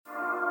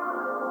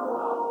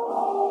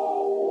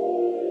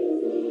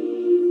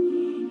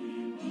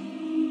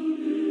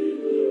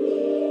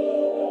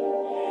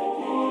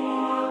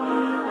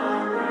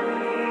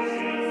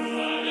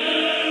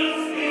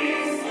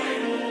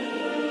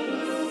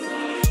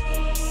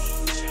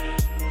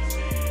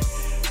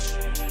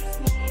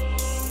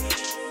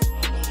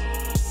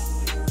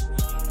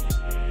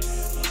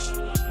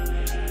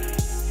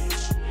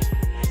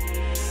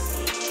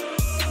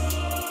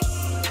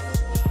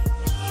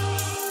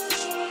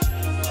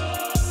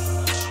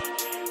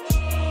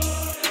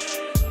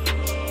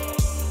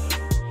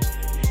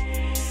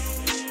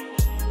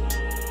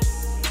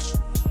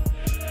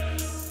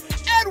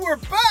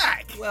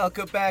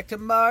Welcome back to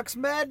Mark's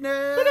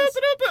Madness.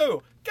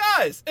 Ba-do-ba-do-boo.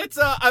 Guys, it's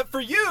for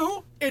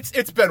you,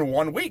 it's been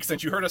 1 week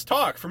since you heard us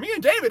talk. For me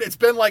and David, it's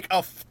been like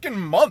a fucking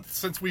month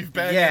since we've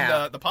been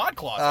in the pod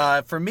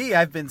closet. For me,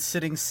 I've been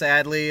sitting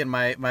sadly in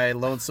my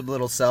lonesome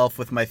little self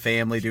with my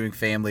family, doing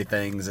family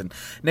things, and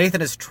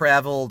Nathan has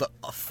traveled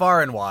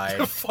far and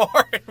wide.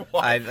 Far and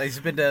wide. He's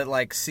been to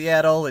like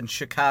Seattle and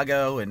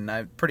Chicago, and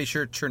I'm pretty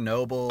sure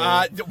Chernobyl.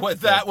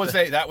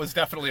 That was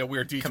definitely a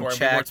weird detour.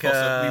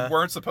 Kamchatka, we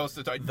weren't supposed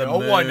to. No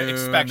one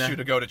expects you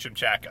to go to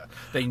Kamchatka.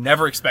 They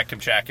never expect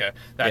Kamchatka.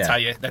 That's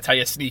how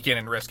you sneak in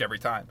and risk every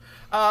time.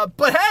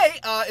 But hey,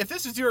 if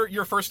this is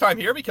your first time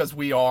here, because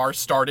we are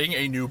starting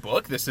a new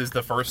book, this is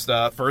the first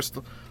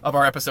of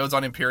our episodes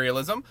on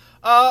imperialism.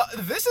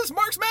 This is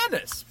Mark's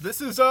Madness.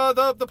 This is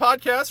the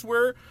podcast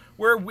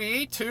where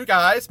we two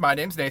guys. My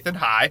name's Nathan.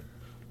 Hi.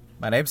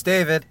 My name's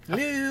David.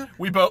 Hello.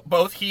 We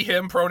both he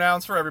him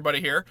pronouns for everybody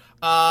here.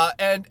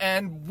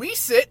 And we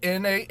sit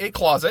in a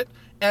closet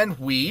and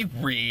we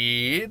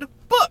read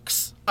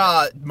books.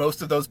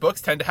 Most of those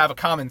books tend to have a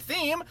common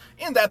theme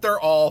in that they're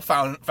all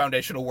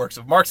foundational works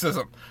of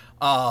Marxism.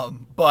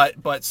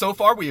 But so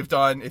far we have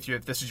done, if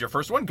this is your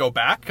first one, go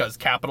back because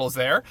Capital's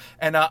there.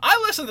 And I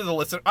listen to the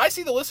listener. I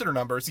see the listener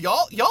numbers.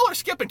 Y'all are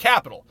skipping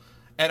Capital.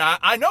 And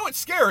I know it's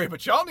scary,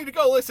 but y'all need to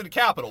go listen to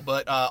Capital.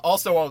 But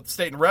also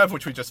State and Rev,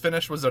 which we just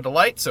finished, was a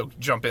delight, so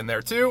jump in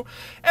there too.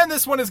 And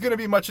this one is going to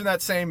be much in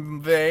that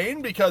same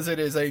vein because it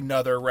is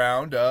another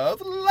round of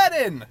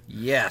Lenin.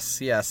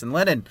 Yes, and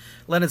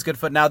Lenin's good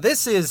foot. Now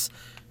this is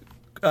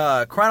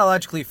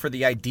chronologically for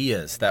the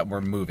ideas that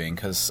we're moving,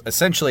 because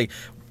essentially,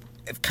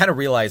 I've kind of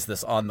realized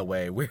this on the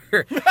way. We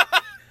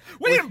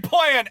didn't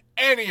plan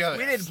any of this.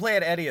 We didn't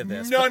plan any of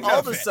this. None all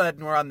of a it.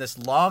 Sudden, we're on this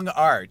long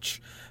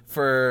arch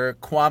for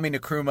Kwame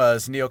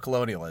Nkrumah's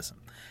neocolonialism.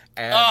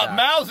 And,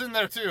 Mao's in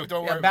there too.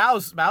 Don't worry.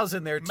 Mao's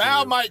in there too.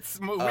 Mao might.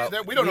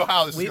 We don't know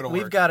how this is going to work.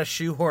 We've got to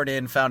shoehorn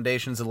in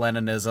Foundations of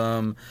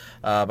Leninism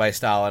by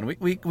Stalin.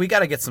 We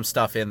got to get some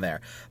stuff in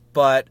there.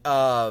 But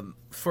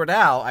for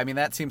now, I mean,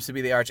 that seems to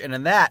be the arch. And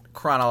in that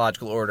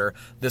chronological order,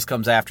 this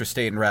comes after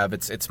State and Rev.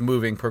 It's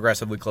moving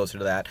progressively closer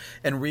to that.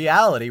 In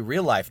reality,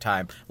 real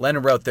lifetime,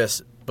 Lenin wrote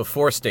this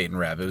before State and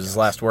Rev. It was his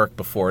last work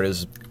before it. It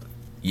was a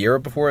year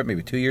before it,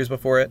 maybe 2 years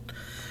before it.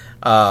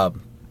 And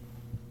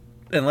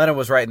Lenin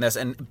was writing this,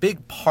 and a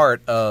big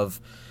part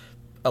of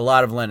a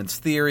lot of Lenin's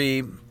theory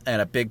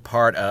and a big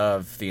part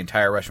of the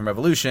entire Russian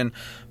Revolution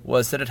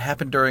was that it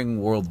happened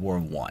during World War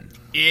I.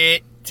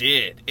 It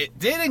did. It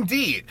did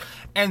indeed.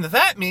 And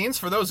that means,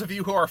 for those of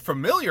you who are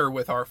familiar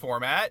with our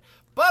format,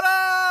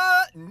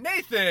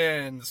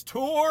 Nathan's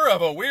tour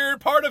of a weird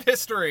part of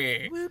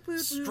history.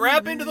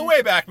 Strap into the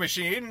Wayback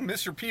Machine,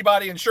 Mr.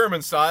 Peabody and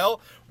Sherman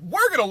style.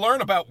 We're going to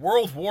learn about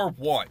World War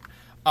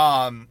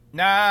I.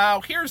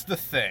 Now, here's the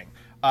thing.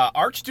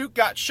 Archduke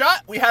got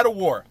shot. We had a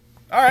war.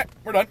 All right,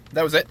 we're done.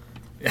 That was it.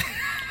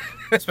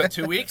 Spent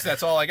 2 weeks.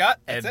 That's all I got.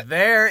 That's and it.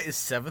 There is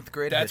seventh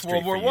grade That's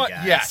history World War for you I.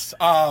 guys. Yes.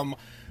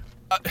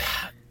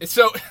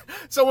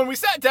 So when we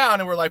sat down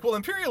and we're like, well,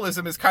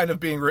 imperialism is kind of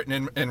being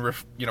written in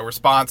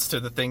response to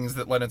the things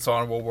that Lenin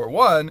saw in World War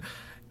I.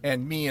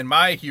 And me and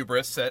my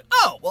hubris said,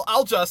 oh, well,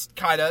 I'll just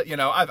kind of,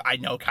 I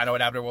know kind of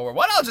what happened in World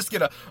War I. I'll just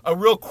get a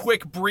real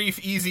quick, brief,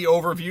 easy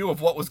overview of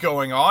what was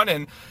going on.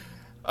 And,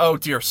 oh,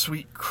 dear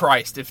sweet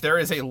Christ, if there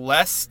is a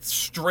less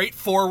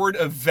straightforward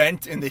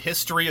event in the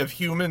history of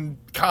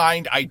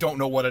humankind, I don't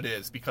know what it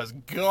is. Because,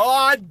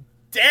 God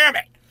damn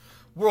it,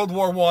 World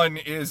War I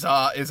is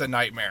a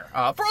nightmare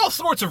for all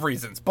sorts of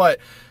reasons. But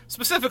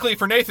specifically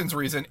for Nathan's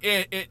reason,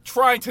 it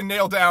trying to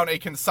nail down a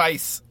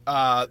concise,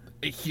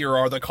 here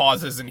are the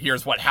causes and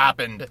here's what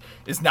happened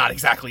is not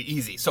exactly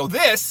easy. So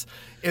this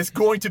is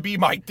going to be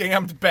my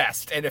damned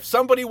best. And if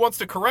somebody wants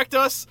to correct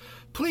us,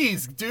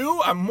 please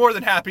do. I'm more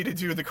than happy to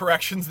do the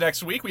corrections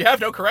next week. We have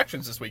no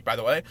corrections this week, by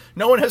the way.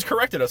 No one has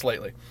corrected us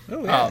lately.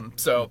 Oh, yeah.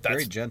 So that's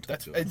very gentle.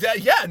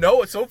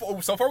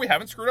 So far we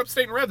haven't screwed up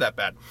State and Rev that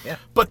bad. Yeah.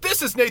 But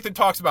this is Nathan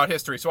Talks About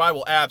History, so I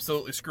will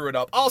absolutely screw it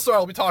up. Also, I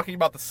will be talking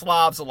about the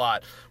Slavs a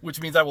lot,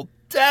 which means I will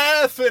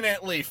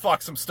definitely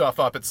fuck some stuff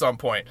up at some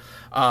point.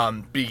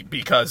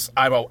 Because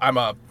I'm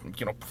a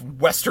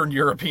Western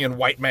European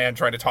white man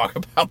trying to talk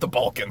about the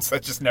Balkans.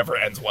 That just never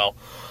ends well.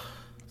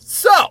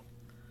 So,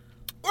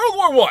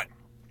 World War I.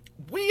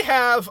 We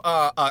have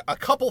a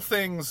couple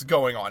things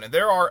going on, and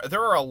there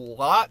are a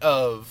lot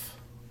of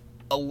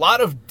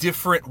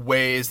different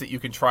ways that you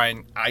can try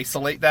and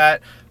isolate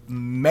that.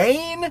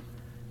 Main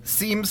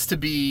seems to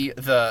be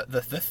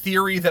the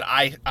theory that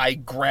I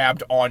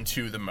grabbed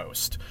onto the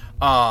most.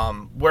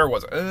 Where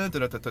was it?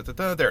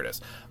 There it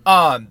is.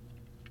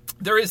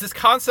 There is this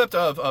concept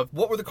of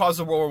what were the causes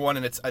of World War I,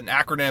 and it's an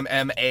acronym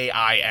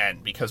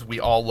MAIN, because we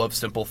all love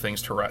simple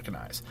things to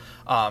recognize.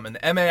 And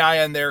the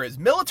MAIN there is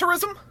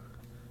militarism,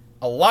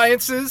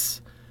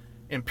 alliances,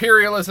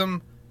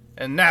 imperialism,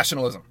 and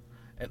nationalism.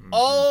 And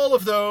all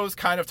of those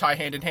kind of tie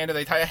hand in hand, and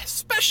they tie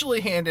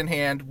especially hand in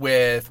hand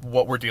with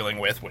what we're dealing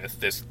with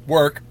this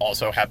work,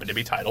 also happened to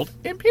be titled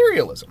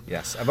Imperialism.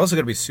 Yes. I'm also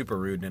going to be super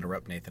rude and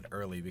interrupt Nathan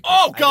early. Because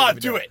Oh, God,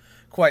 do it!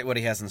 Quite what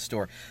he has in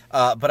store.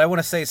 But I want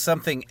to say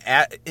something,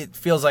 it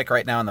feels like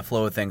right now in the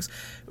flow of things,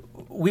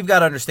 we've got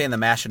to understand the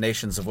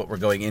machinations of what we're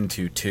going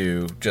into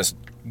to just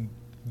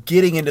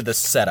getting into the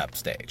setup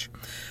stage.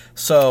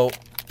 So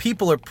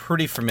people are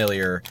pretty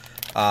familiar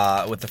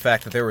with the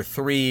fact that there were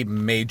three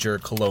major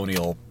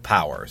colonial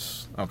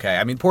powers. Okay,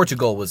 I mean,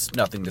 Portugal was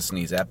nothing to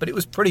sneeze at, but it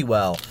was pretty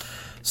well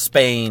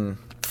Spain,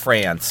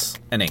 France,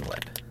 and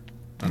England.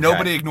 Okay.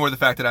 Nobody ignore the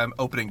fact that I'm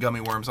opening gummy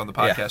worms on the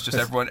podcast. Yeah. Just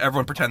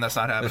everyone pretend that's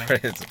not happening.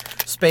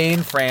 It's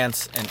Spain,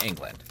 France, and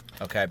England.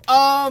 Okay.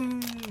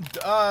 Don't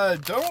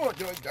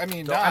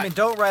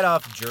write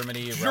off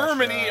Germany.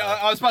 Germany, Russia.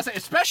 I was about to say,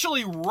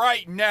 especially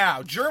right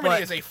now,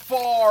 Germany is a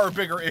far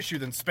bigger issue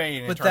than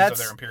Spain in terms of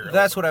their imperialism.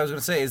 That's what I was going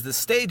to say, is the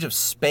stage of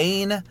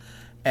Spain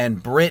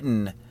and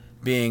Britain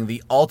being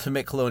the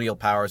ultimate colonial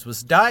powers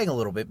was dying a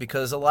little bit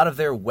because a lot of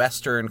their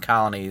Western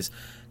colonies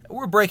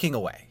were breaking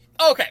away.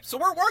 Okay, so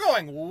we're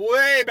going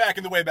way back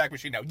in the Wayback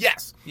Machine now.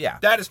 Yes. Yeah.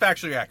 That is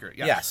factually accurate.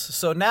 Yes.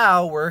 So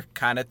now we're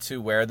kind of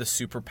to where the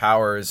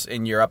superpowers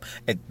in Europe,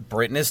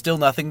 Britain is still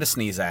nothing to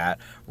sneeze at.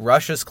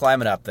 Russia's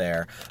climbing up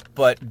there.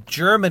 But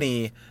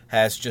Germany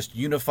has just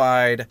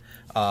unified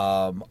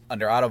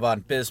under Otto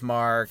von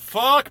Bismarck.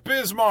 Fuck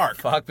Bismarck.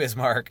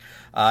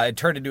 It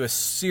turned into a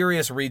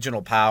serious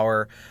regional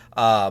power.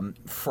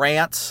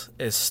 France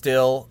is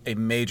still a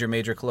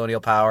major colonial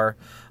power.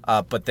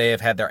 But they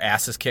have had their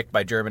asses kicked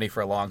by Germany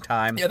for a long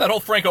time. Yeah, that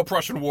whole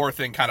Franco-Prussian War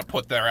thing kind of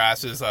put their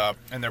asses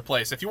in their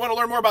place. If you want to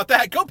learn more about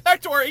that, go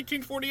back to our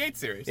 1848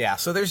 series. Yeah,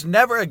 so there's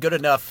never a good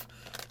enough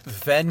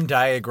Venn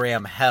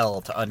diagram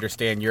hell to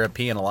understand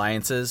European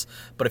alliances.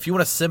 But if you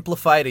want to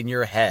simplify it in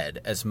your head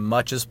as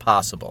much as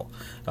possible,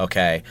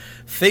 okay,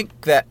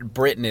 think that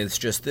Britain is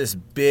just this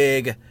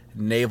big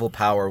naval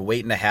power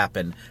waiting to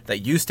happen that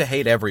used to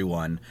hate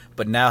everyone,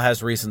 but now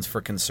has reasons for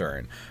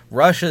concern.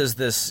 Russia is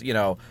this,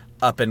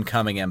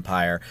 up-and-coming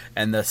empire,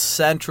 and the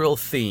central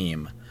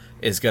theme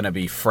is going to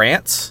be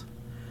France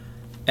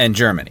and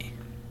Germany.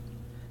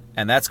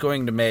 And that's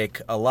going to make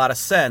a lot of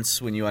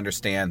sense when you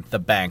understand the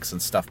banks and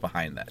stuff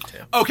behind that, too.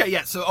 Okay,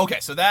 yeah, so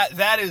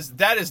that is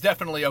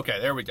definitely, okay,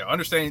 there we go.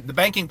 Understanding the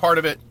banking part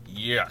of it,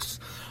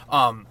 yes.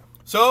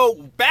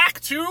 So,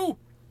 back to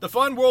the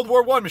fun World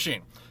War I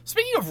machine.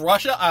 Speaking of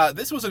Russia,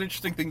 this was an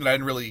interesting thing that I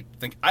didn't really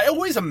think. I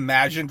always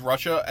imagined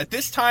Russia, at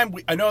this time,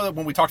 I know that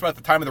when we talked about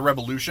the time of the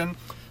revolution,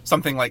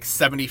 something like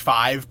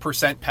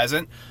 75%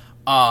 peasant,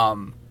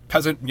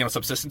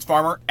 subsistence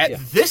farmer. At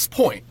this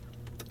point,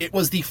 it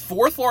was the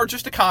fourth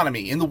largest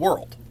economy in the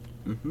world,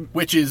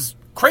 which is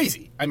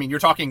crazy. I mean, you're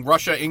talking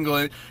Russia,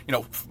 England,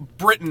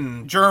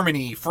 Britain,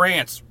 Germany,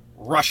 France,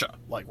 Russia,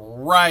 like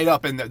right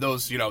up in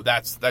those,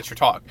 that's your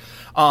talk.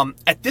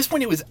 At this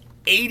point, it was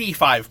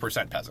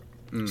 85% peasant.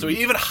 So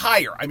even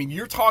higher. I mean,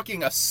 you're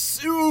talking a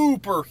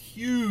super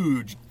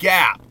huge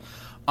gap.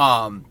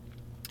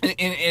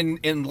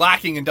 In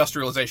lacking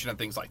industrialization and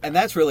things like that. And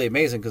that's really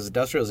amazing because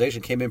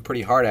industrialization came in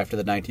pretty hard after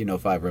the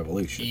 1905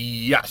 revolution.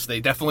 Yes, they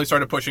definitely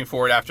started pushing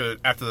forward after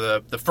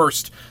the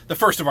first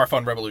of our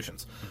fun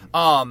revolutions.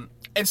 And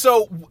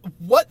so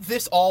what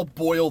this all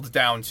boiled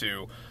down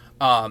to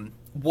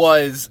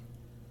was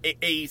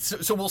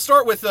so we'll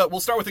start with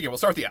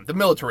the end, the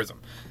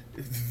militarism.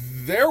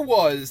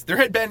 There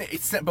had been,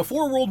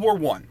 before World War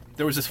I,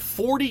 there was this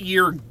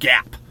 40-year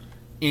gap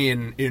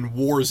in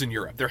wars in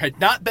Europe. There had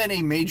not been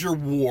a major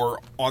war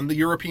on the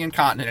European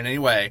continent in any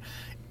way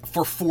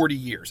for 40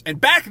 years.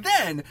 And back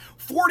then,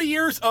 40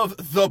 years of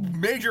the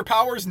major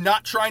powers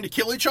not trying to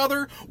kill each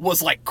other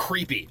was like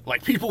creepy.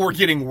 Like people were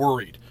getting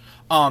worried.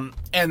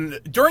 And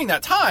during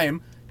that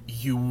time,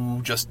 you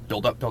just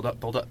build up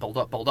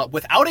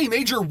without a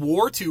major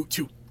war to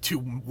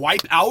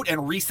wipe out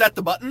and reset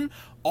the button.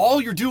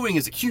 All you're doing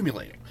is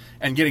accumulating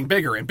and getting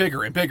bigger and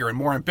bigger and bigger and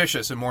more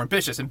ambitious.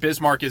 And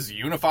Bismarck is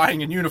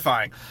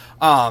unifying.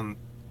 And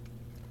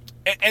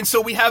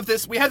so we have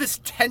this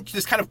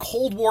kind of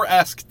Cold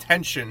War-esque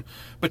tension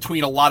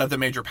between a lot of the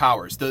major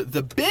powers.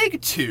 The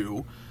big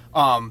two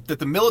that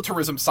the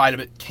militarism side of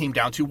it came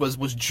down to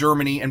was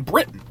Germany and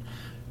Britain.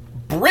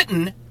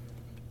 Britain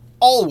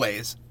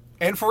always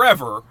and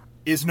forever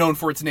is known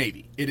for its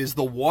navy. It is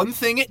the one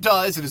thing it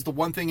does. It is the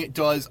one thing it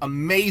does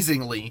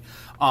amazingly,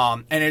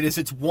 and it is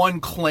its one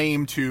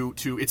claim to.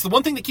 It's the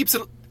one thing that keeps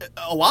it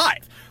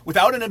alive.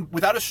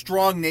 Without a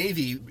strong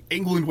navy,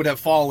 England would have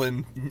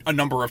fallen a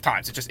number of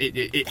times.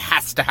 It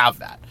has to have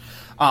that.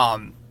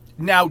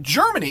 Now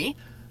Germany,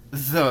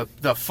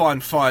 the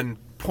fun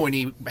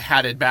pointy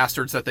hatted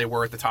bastards that they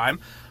were at the time.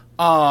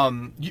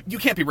 You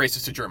can't be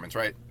racist to Germans,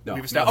 right? No.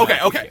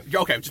 Okay.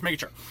 Just making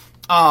sure.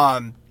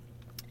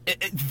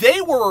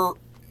 They were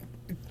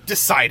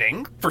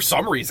deciding, for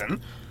some reason,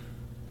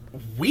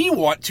 we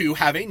want to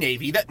have a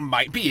navy that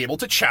might be able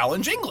to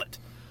challenge England.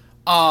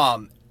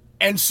 And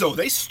so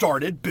they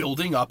started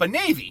building up a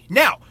navy.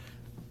 Now,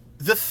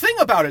 the thing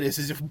about it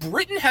is if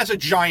Britain has a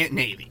giant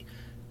navy,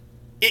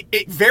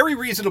 it very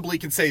reasonably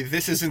can say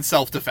this is in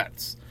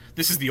self-defense.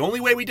 This is the only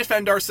way we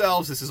defend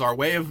ourselves. This is our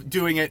way of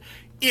doing it.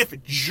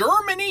 If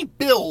Germany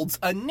builds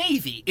a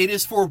navy, it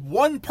is for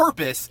one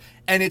purpose,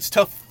 and it's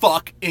to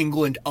fuck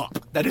England up.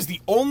 That is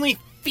the only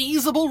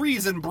feasible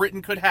reason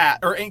Britain could have,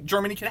 or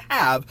Germany could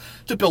have,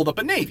 to build up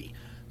a navy.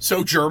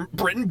 So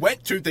Britain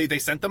went to, they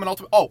sent them an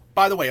ultimate. Oh,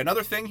 by the way,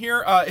 another thing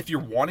here, if you're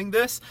wanting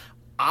this,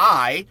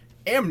 I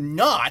am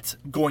not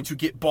going to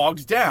get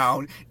bogged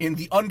down in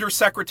the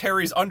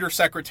undersecretary's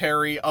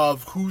undersecretary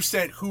of who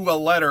sent who a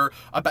letter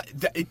about.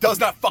 It does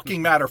not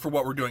fucking matter for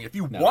what we're doing. If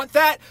you want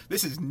that,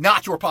 this is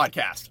not your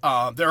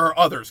podcast. There are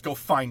others. Go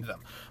find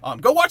them.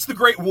 Go watch The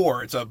Great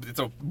War. It's a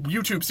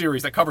YouTube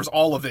series that covers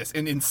all of this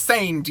in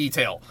insane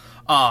detail.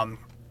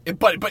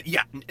 But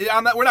yeah,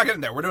 we're not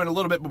getting there. We're doing a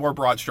little bit more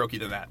broad strokey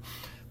than that.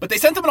 But they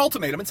sent them an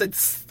ultimatum and said,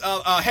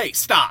 hey,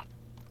 stop.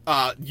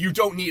 You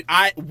don't need.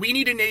 We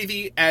need a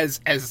navy as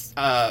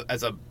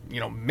a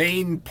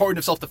main point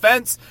of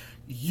self-defense.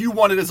 You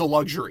want it as a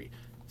luxury.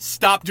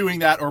 Stop doing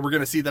that, or we're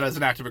going to see that as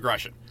an act of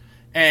aggression.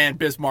 And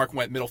Bismarck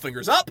went middle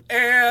fingers up,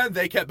 and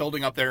they kept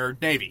building up their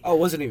navy. Oh, it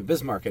wasn't even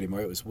Bismarck anymore.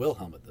 It was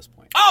Wilhelm at this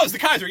point. Oh, it's the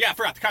Kaiser. Yeah, I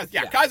forgot the Kaiser.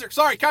 Yeah, Kaiser.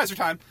 Sorry, Kaiser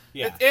time.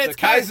 Yeah, it's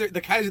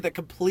the Kaiser that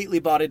completely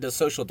bought into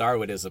social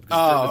Darwinism.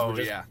 Oh,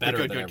 yeah,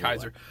 good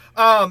Kaiser.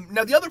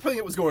 Now the other thing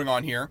that was going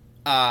on here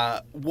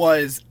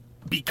was,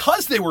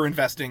 because they were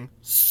investing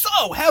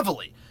so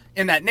heavily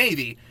in that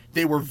navy,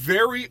 they were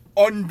very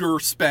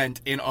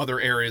underspent in other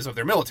areas of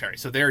their military.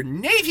 So their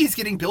navy's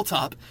getting built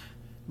up.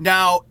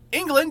 Now,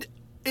 England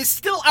is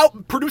still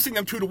out producing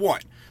them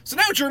 2-1. So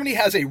now Germany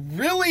has a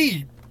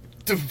really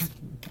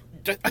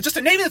just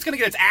a navy that's going to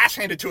get its ass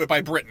handed to it by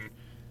Britain,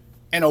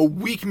 and a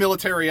weak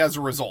military as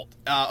a result,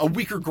 a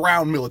weaker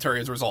ground military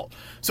as a result.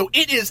 So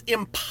it is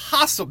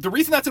impossible. The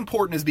reason that's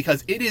important is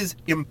because it is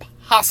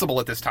impossible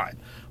at this time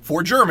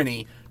for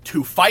Germany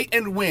to fight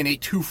and win a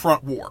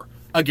two-front war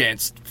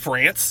against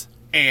France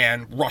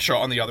and Russia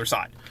on the other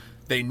side.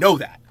 They know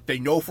that. They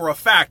know for a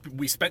fact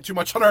we spent too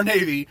much on our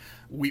navy.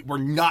 We're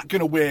not going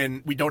to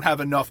win. We don't have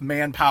enough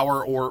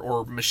manpower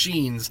or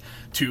machines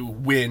to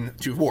win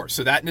two wars.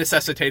 So that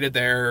necessitated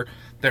their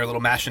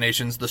little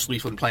machinations, the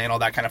Schlieffen Plan, all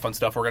that kind of fun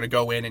stuff. We're going to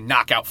go in and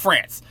knock out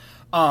France.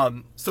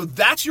 So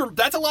that's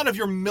a lot of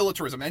your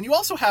militarism. And you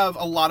also have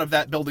a lot of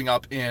that building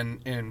up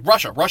in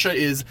Russia. Russia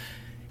is,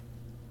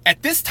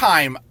 at this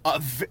time,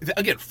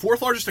 again,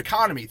 fourth largest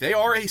economy. They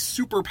are a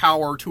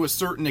superpower to a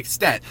certain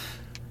extent,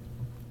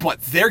 but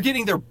they're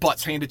getting their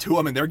butts handed to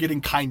them, and they're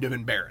getting kind of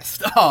embarrassed.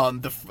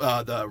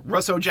 The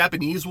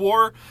Russo-Japanese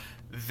War,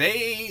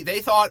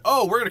 they thought,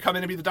 oh, we're going to come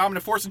in and be the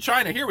dominant force in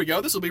China. Here we go.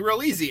 This will be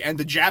real easy. And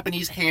the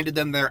Japanese handed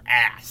them their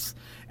ass.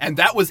 And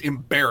that was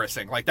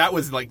embarrassing. Like, that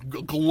was like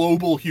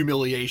global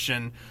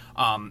humiliation.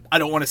 I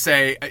don't want to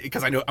say,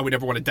 because I know I would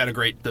never want to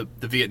denigrate the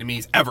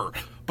Vietnamese ever,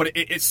 but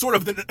it's sort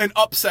of an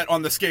upset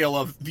on the scale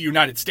of the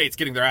United States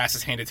getting their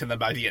asses handed to them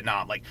by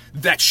Vietnam. Like,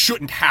 that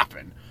shouldn't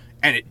happen,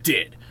 and it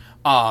did.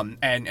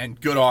 And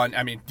good on.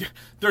 I mean,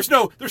 there's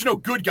no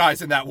good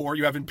guys in that war.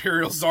 You have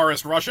Imperial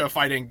Tsarist Russia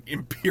fighting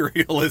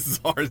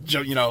imperialist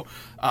Tsarist,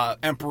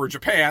 Emperor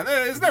Japan.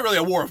 It's not really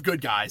a war of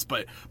good guys,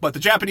 but the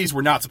Japanese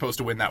were not supposed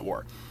to win that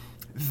war.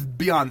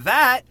 Beyond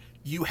that,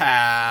 you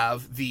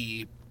have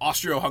the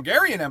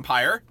Austro-Hungarian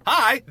Empire.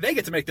 Hi, they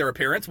get to make their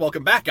appearance.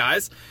 Welcome back,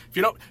 guys. If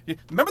you don't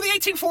remember the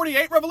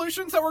 1848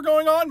 revolutions that were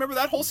going on, remember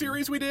that whole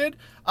series we did?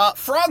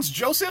 Franz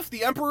Joseph,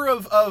 the Emperor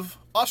of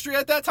Austria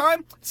at that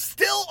time,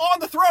 still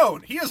on the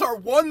throne. He is our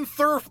one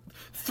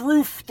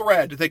through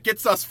thread that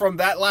gets us from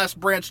that last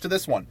branch to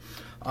this one.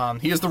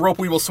 He is the rope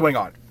we will swing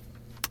on.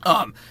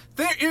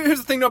 Here's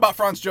the thing, though, about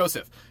Franz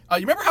Joseph. You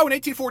remember how in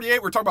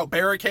 1848 we're talking about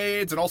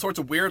barricades and all sorts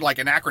of weird, like,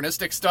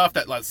 anachronistic stuff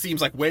that seems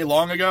like way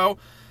long ago?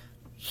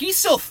 He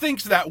still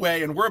thinks that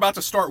way, and we're about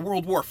to start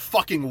World War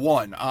fucking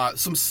I.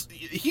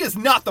 He is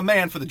not the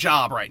man for the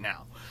job right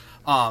now.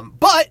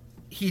 But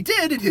he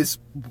did, in his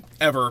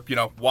ever,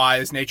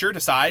 wise nature,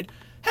 decide,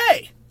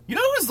 hey, you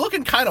know who's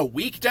looking kind of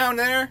weak down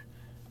there?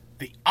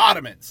 The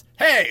Ottomans.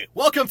 Hey,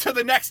 welcome to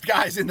the next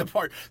guys in the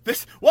part.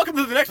 Welcome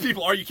to the next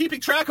people. Are you keeping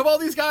track of all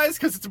these guys?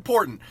 Because it's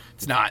important.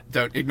 It's not.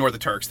 Don't ignore the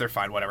Turks. They're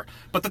fine, whatever.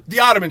 But the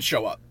Ottomans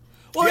show up.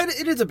 Well, yeah.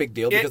 It is a big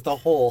deal because the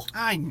whole...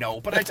 I know,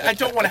 but I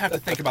don't want to have to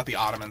think about the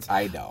Ottomans.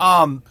 I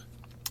know.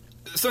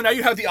 So now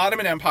you have the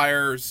Ottoman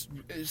Empires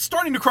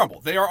starting to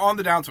crumble. They are on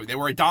the downswing. They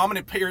were a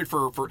dominant period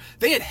for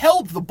they had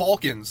held the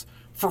Balkans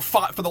for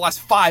the last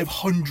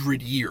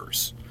 500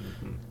 years.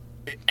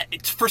 Mm-hmm.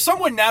 For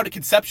someone now to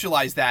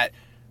conceptualize that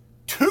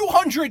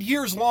 200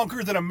 years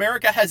longer than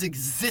America has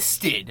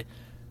existed,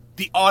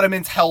 the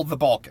Ottomans held the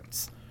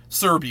Balkans.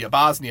 Serbia,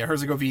 Bosnia,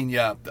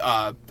 Herzegovina,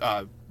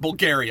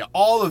 Bulgaria,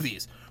 all of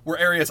these were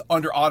areas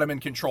under Ottoman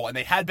control, and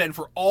they had been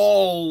for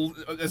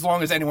as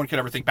long as anyone could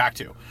ever think back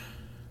to.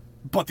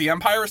 But the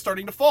empire is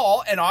starting to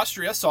fall, and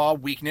Austria saw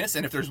weakness,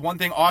 and if there's one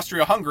thing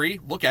Austria-Hungary,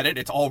 look at it,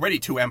 it's already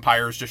two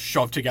empires just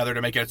shoved together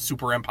to make a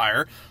super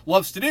empire,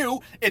 loves to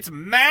do, it's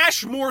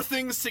mash more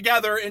things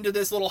together into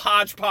this little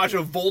hodgepodge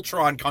of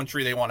Voltron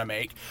country they want to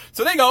make.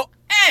 So they go,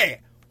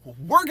 hey,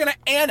 we're going to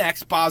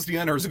annex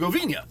Bosnia and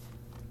Herzegovina.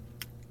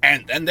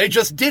 And then they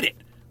just did it.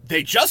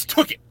 They just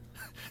took it.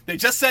 They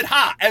just said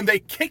ha, and they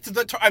kicked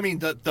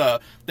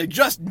they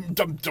just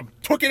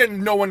took it,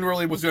 and no one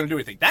really was going to do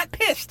anything. That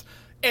pissed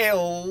a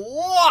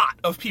lot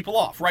of people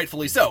off,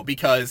 rightfully so,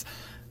 because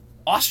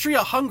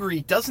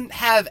Austria-Hungary doesn't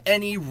have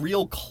any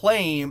real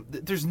claim.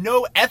 There's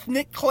no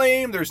ethnic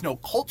claim. There's no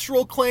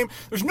cultural claim.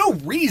 There's no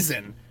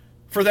reason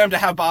for them to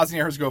have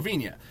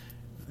Bosnia-Herzegovina.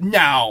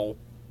 Now,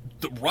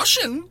 the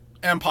Russian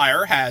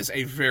Empire has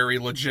a very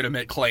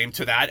legitimate claim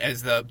to that,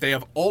 as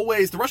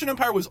the Russian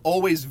Empire was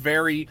always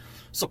very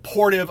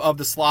supportive of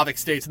the Slavic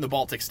states and the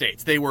Baltic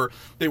states. They were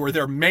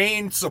their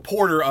main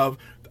supporter of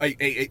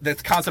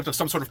the concept of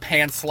some sort of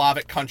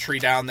pan-Slavic country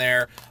down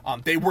there.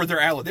 They were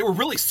their ally. They were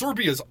really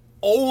Serbia's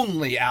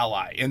only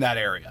ally in that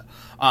area,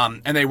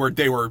 and they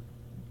were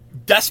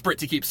desperate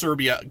to keep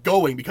Serbia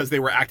going because they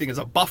were acting as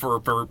a buffer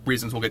for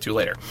reasons we'll get to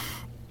later.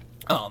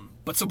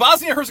 But so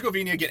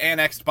Bosnia-Herzegovina get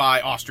annexed by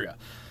Austria.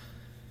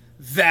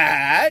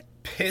 That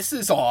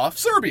pisses off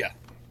Serbia,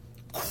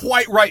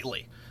 quite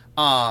rightly,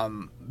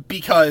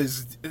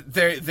 because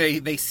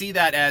they see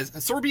that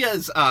as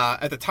Serbia's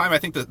at the time. I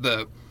think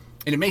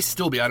and it may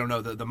still be, I don't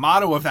know, the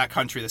motto of that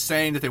country, the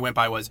saying that they went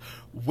by was,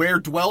 "Where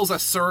dwells a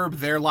Serb,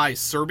 there lies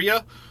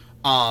Serbia."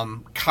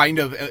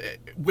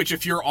 Which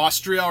if you're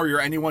Austria or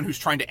you're anyone who's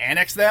trying to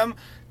annex them,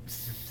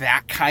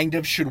 that kind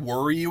of should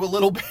worry you a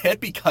little bit,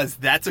 because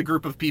that's a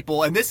group of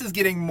people, and this is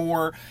getting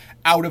more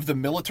out of the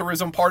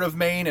militarism part of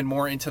Maine and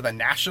more into the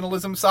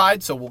nationalism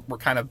side, so we're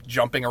kind of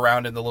jumping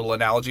around in the little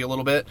analogy a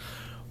little bit.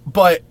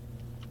 But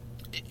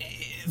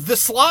the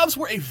Slavs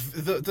were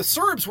the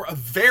Serbs were a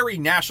very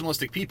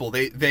nationalistic people.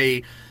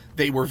 They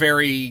were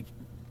very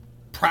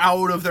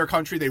proud of their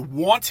country. They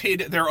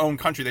wanted their own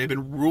country. They've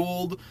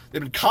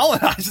been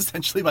colonized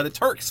essentially by the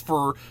Turks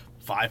for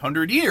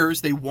 500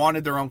 years. They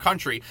wanted their own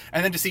country.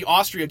 And then to see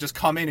Austria just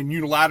come in and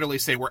unilaterally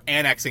say, we're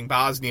annexing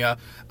Bosnia,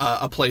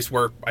 a place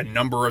where a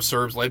number of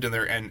Serbs lived in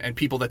there, and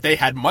people that they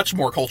had much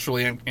more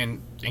culturally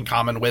in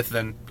common with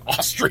than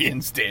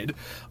Austrians did,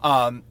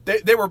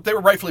 they were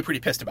rightfully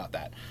pretty pissed about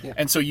that. Yeah.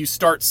 And so you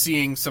start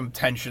seeing some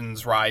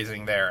tensions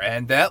rising there,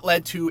 and that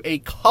led to a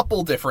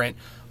couple different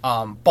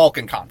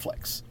Balkan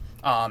conflicts.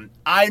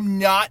 I'm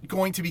not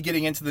going to be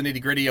getting into the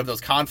nitty-gritty of those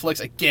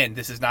conflicts. Again,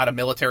 this is not a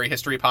military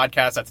history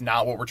podcast. That's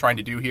not what we're trying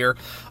to do here.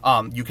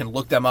 You can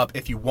look them up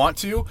if you want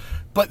to.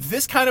 But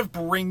this kind of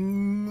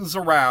brings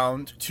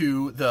around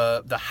to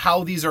the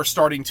how these are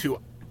starting to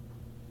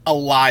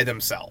ally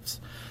themselves.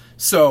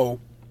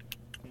 So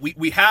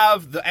we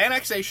have the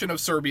annexation of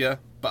Serbia,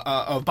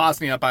 of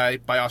Bosnia by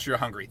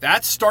Austria-Hungary.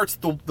 That starts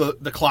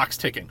the clocks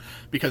ticking,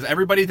 because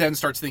everybody then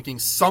starts thinking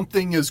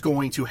something is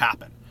going to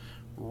happen.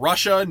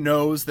 Russia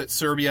knows that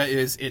Serbia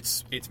is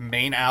its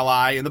main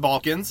ally in the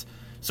Balkans,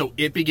 so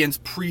it begins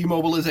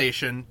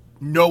pre-mobilization,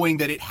 knowing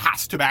that it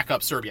has to back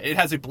up Serbia. It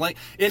has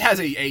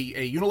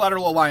a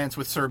unilateral alliance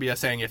with Serbia,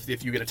 saying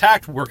if you get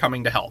attacked, we're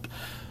coming to help.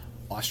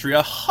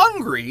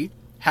 Austria-Hungary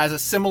has a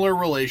similar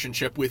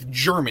relationship with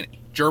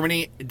Germany.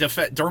 Germany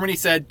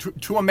said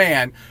to a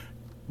man,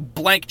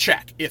 blank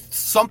check. If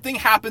something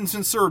happens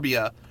in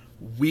Serbia,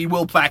 we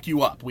will back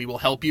you up. We will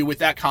help you with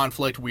that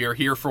conflict. We are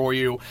here for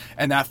you.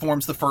 And that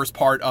forms the first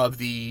part of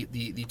the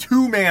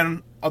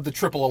two-man of the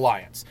Triple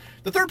Alliance.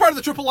 The third part of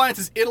the Triple Alliance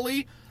is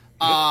Italy.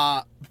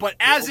 But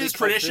as is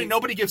tradition,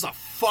 nobody gives a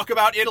fuck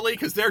about Italy,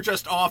 because they're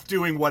just off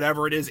doing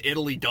whatever it is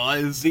Italy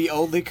does. The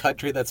only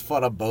country that's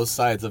fought on both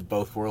sides of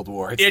both world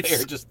wars. They're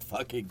just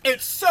fucking...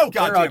 It's so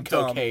goddamn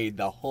dumb. Cocaine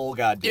the whole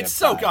goddamn It's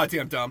so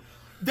goddamn dumb.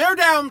 They're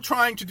down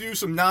trying to do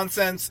some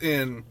nonsense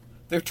in...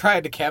 They're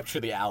trying to capture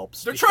the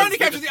Alps. They're trying to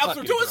capture the Alps.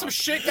 They're doing some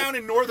shit down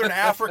in northern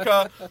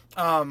Africa.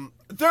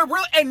 They're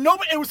really... And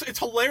nobody... It's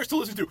hilarious to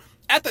listen to.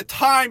 At the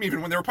time, even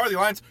when they were part of the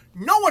alliance,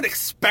 no one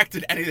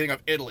expected anything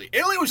of Italy.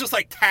 Italy was just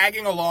like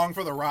tagging along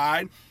for the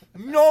ride.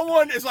 No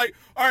one is like,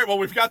 all right, well,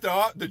 we've got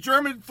the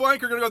German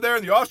flank are going to go there,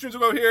 and the Austrians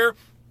will go here,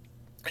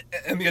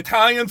 and the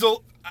Italians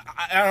will,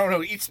 I don't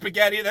know, eat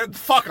spaghetti.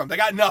 Fuck them. They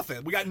got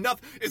nothing. We got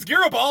nothing. Is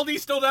Garibaldi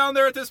still down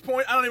there at this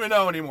point? I don't even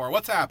know anymore.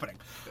 What's happening?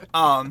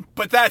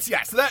 But that's,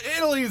 yeah, so that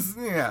Italy's,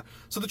 yeah.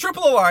 So the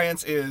Triple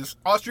Alliance is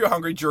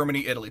Austria-Hungary,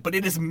 Germany, Italy, but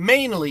it is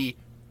mainly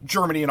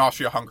Germany and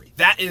Austria-Hungary.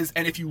 That is,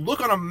 and if you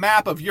look on a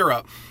map of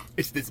Europe,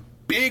 it's this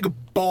big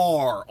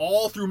bar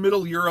all through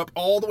Middle Europe,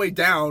 all the way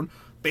down,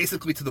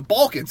 basically to the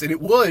Balkans. And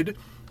it would,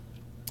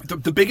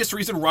 the biggest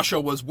reason Russia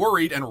was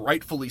worried, and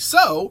rightfully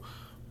so,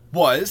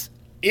 was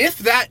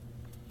if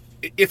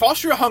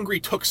Austria-Hungary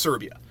took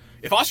Serbia,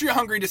 if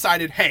Austria-Hungary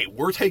decided, hey,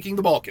 we're taking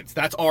the Balkans,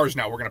 that's ours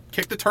now, we're going to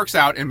kick the Turks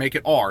out and make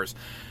it ours,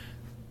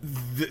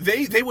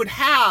 they would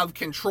have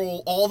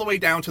control all the way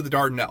down to the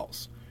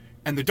Dardanelles.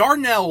 And the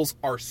Dardanelles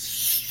are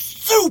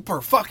super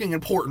fucking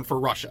important for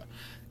Russia.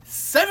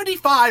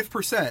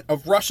 75%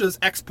 of Russia's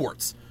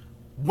exports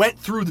went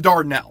through the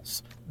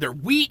Dardanelles. Their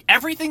wheat,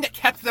 everything that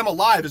kept them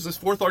alive as this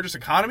fourth largest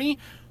economy,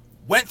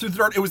 went through the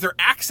Dardanelles. It was their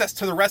access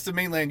to the rest of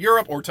mainland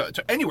Europe, or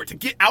to anywhere. To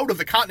get out of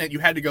the continent, you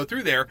had to go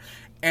through there.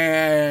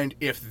 And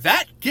if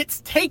that gets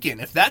taken,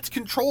 if that's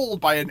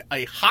controlled by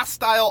a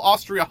hostile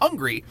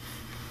Austria-Hungary,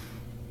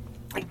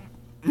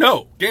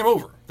 no, game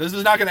over. This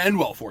is not going to end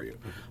well for you.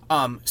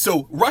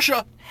 So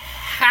Russia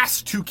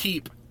has to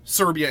keep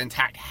Serbia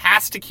intact,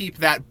 has to keep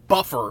that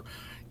buffer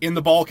in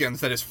the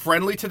Balkans that is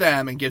friendly to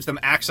them and gives them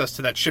access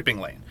to that shipping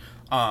lane.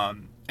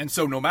 And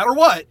so no matter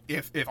what,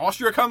 if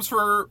Austria comes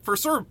for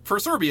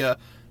Serbia,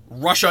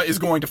 Russia is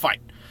going to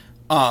fight.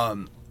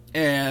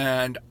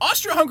 And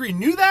Austria-Hungary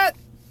knew that,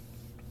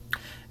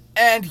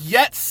 and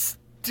yet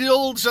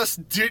still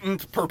just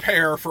didn't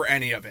prepare for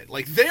any of it.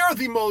 Like, they are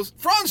the most...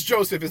 Franz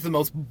Joseph is the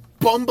most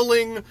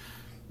bumbling,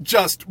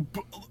 just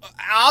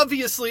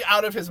obviously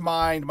out of his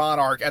mind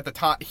monarch at the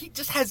time. He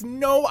just has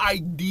no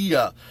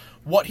idea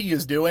what he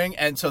is doing,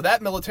 and so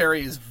that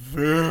military is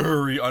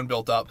very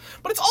unbuilt up.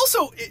 But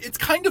it's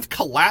kind of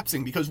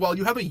collapsing, because while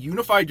you have a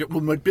unified...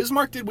 What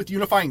Bismarck did with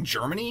unifying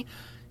Germany,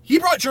 he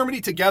brought Germany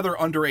together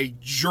under a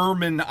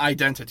German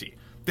identity.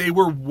 They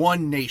were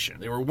one nation.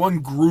 They were one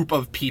group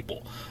of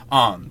people.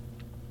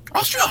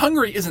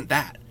 Austria-Hungary isn't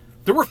that.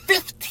 There were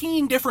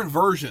 15 different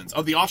versions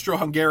of the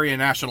Austro-Hungarian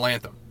national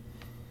anthem.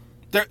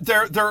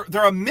 They're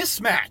a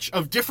mismatch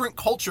of different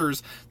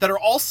cultures that are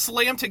all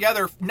slammed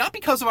together, not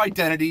because of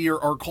identity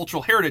or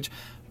cultural heritage,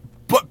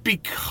 but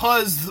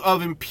because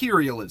of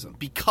imperialism.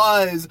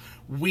 Because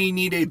we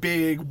need a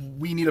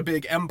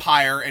big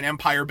empire, and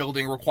empire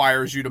building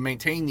requires you to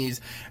maintain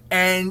these.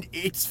 And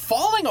it's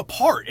falling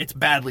apart. It's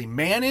badly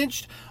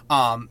managed.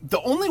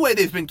 The only way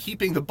they've been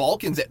keeping the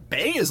Balkans at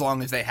bay as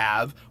long as they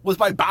have was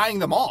by buying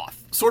them off.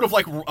 Sort of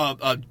like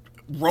a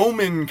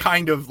Roman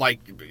kind of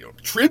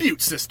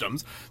tribute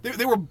systems.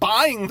 They were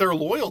buying their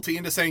loyalty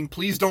into saying,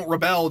 please don't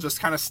rebel,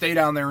 just kind of stay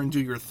down there and do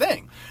your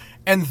thing.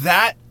 And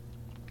that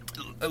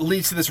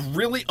leads to this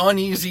really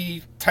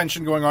uneasy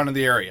tension going on in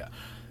the area.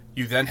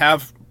 You then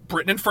have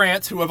Britain and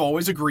France, who have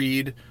always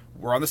agreed,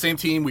 we're on the same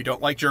team, we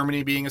don't like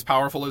Germany being as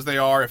powerful as they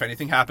are, if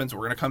anything happens,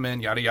 we're going to come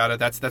in, yada yada.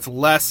 That's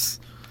less...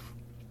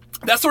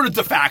 That's sort of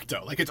de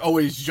facto. Like, it's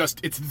always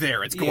just, it's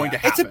there. It's going to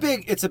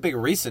happen. It's a big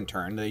recent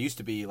turn. There used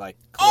to be, at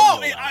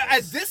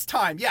this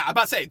time, yeah, I'm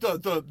about to say,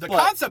 the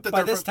concept that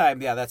by this time,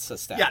 that's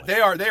established.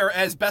 Yeah, they are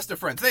as best of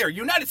friends. They are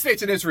United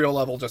States and Israel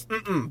level, just,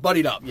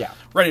 buddied up. Yeah.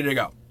 Ready to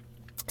go.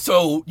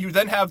 So, you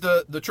then have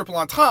the Triple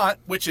Entente,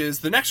 which is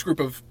the next group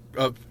of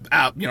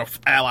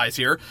allies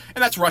here,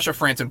 and that's Russia,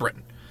 France, and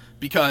Britain.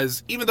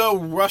 Because even though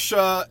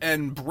Russia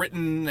and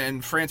Britain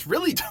and France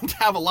really don't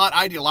have a lot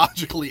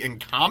ideologically in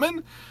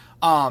common,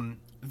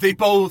 they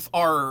both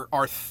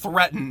are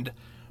threatened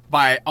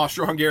by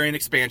Austro-Hungarian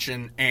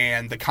expansion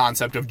and the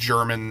concept of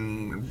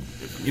German,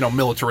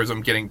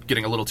 militarism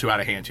getting a little too out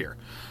of hand here.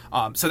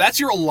 So that's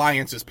your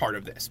alliances part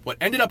of this. What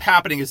ended up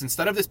happening is,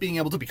 instead of this being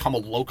able to become a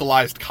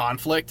localized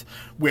conflict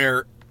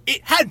where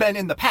it had been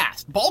in the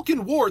past,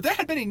 Balkan War, there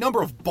had been a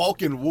number of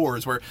Balkan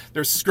wars where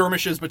there's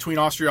skirmishes between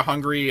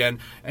Austria-Hungary and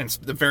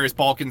the various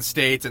Balkan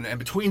states and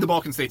between the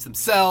Balkan states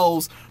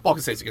themselves,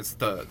 Balkan states against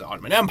the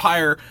Ottoman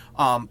Empire,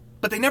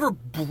 but they never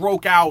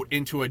broke out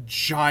into a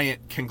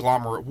giant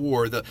conglomerate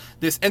war.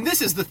 This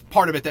is the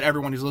part of it that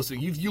everyone who's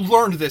listening, you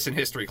learned this in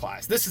history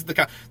class.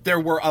 There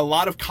were a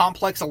lot of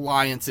complex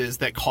alliances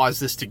that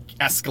caused this to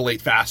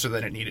escalate faster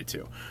than it needed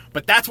to.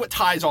 But that's what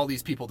ties all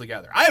these people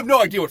together. I have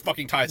no idea what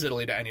fucking ties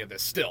Italy to any of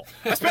this still.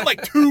 I spent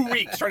 2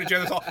 weeks trying to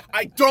jam this all.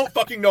 I don't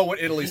fucking know what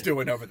Italy's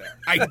doing over there.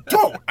 I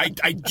don't.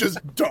 I just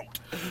don't.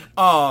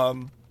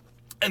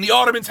 And the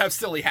Ottomans have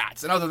silly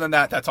hats. And other than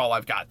that, that's all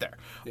I've got there.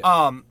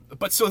 Yeah.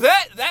 But so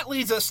that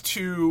leads us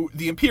to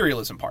the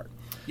imperialism part.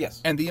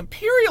 Yes. And the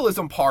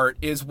imperialism part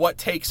is what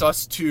takes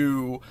us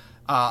to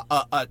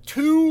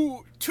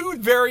two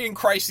varying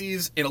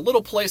crises in a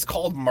little place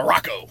called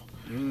Morocco.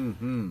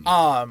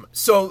 Mm-hmm.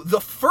 So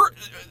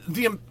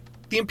the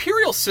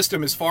imperial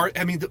system,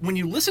 when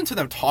you listen to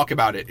them talk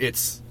about it,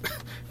 it's,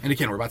 and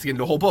again, we're about to get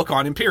into a whole book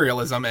on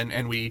imperialism,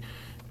 and we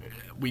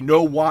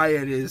know why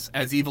it is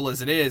as evil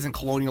as it is, and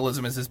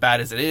colonialism is as bad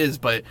as it is,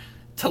 but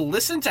to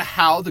listen to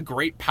how the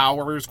great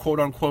powers, quote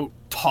unquote,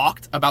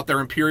 talked about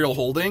their imperial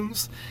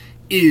holdings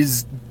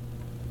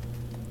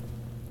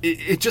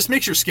it just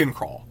makes your skin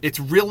crawl. It's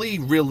really,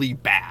 really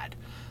bad.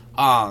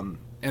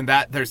 And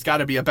that there's got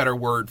to be a better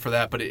word for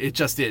that, but it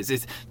just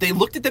is. They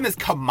looked at them as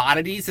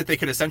commodities that they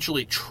could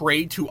essentially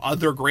trade to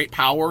other great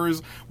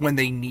powers when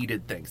they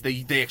needed things.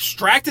 They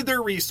extracted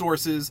their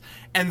resources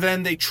and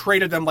then they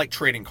traded them like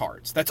trading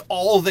cards. That's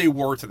all they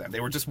were to them.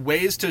 They were just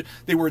ways to.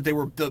 They were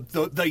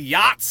the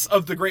yachts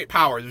of the great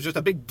powers. It was just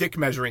a big dick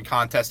measuring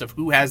contest of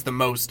who has the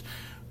most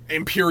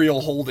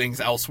imperial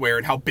holdings elsewhere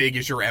and how big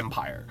is your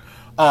empire.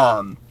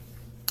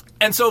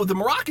 And so the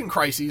Moroccan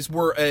crises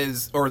were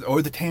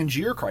or the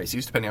Tangier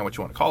crises, depending on what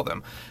you want to call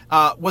them,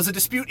 was a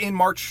dispute in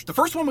March. The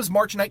first one was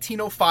March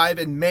 1905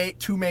 and May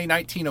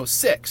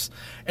 1906,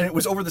 and it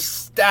was over the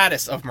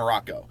status of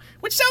Morocco,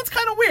 which sounds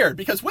kind of weird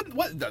because what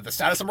the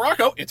status of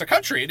Morocco? It's a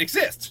country, it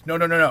exists. No.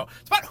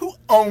 It's about who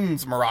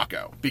owns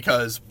Morocco,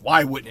 because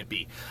why wouldn't it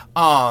be?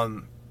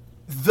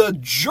 The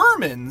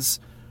Germans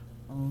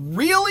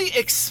really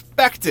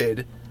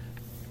expected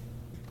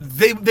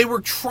they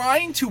were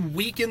trying to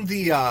weaken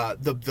the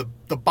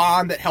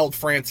bond that held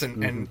France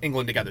and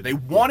England together. They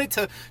wanted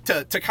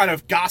to kind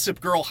of Gossip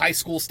Girl high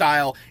school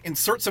style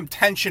insert some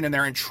tension in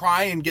there and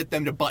try and get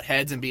them to butt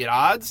heads and be at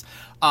odds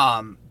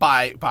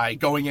by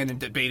going in and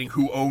debating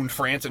who owned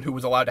France and who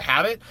was allowed to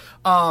have it.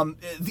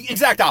 The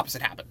exact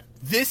opposite happened.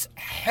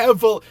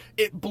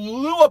 It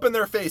blew up in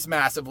their face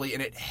massively,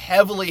 and it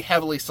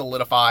heavily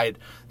solidified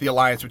the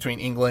alliance between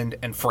England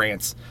and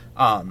France.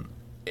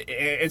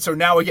 And so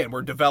now again,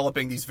 we're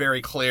developing these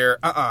very clear,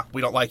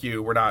 we don't like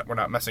you, we're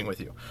not messing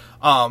with you.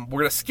 We're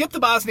going to skip the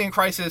Bosnian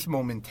crisis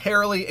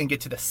momentarily and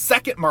get to the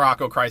second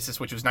Morocco crisis,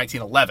 which was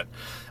 1911.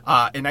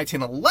 In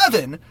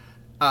 1911,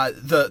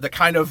 the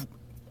kind of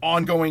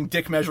ongoing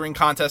dick measuring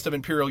contest of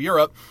Imperial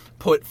Europe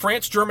put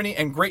France, Germany,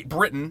 and Great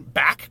Britain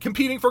back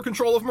competing for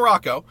control of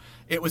Morocco.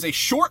 It was a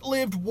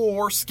short-lived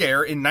war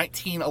scare in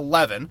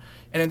 1911,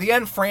 and in the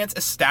end, France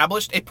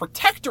established a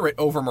protectorate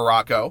over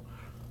Morocco,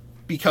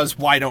 because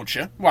why don't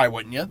you? Why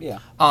wouldn't you? Yeah.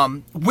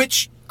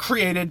 Which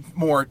created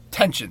more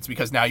tensions,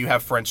 because now you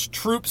have French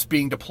troops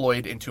being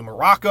deployed into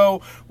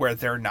Morocco, where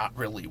they're not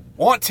really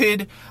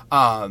wanted.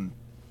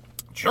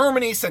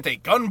 Germany sent a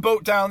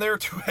gunboat down there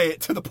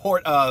to the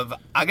port of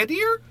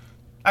Agadir?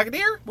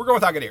 We're going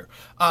with Agadir.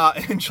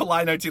 In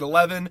July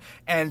 1911,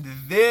 and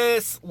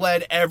this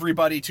led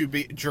everybody to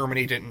be...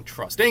 Germany didn't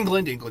trust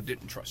England. England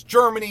didn't trust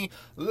Germany.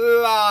 A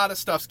lot of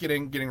stuff's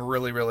getting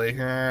really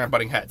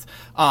butting heads.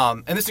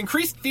 And this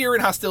increased fear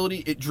and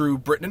hostility, it drew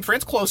Britain and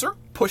France closer,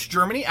 pushed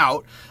Germany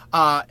out,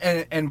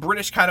 and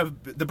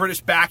the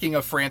British backing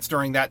of France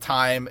during that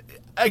time.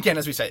 Again,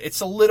 as we said, it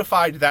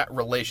solidified that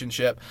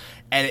relationship,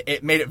 and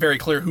it made it very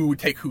clear who would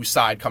take whose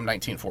side come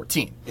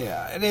 1914.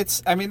 Yeah,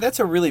 and that's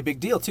a really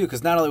big deal, too,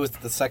 because not only was it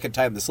the second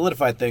time they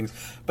solidified things,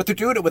 but they're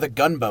doing it with a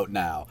gunboat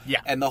now.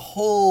 Yeah. And the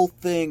whole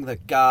thing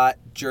that got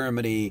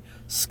Germany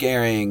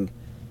scaring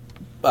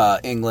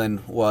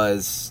England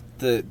was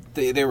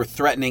they were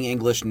threatening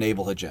English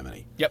naval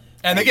hegemony. Yep.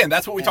 And again,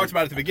 that's what we talked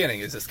about at the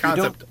beginning, is this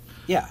concept.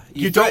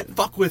 You don't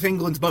fuck with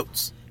England's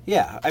boats.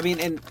 Yeah, I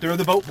mean, and they're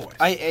the boat boys.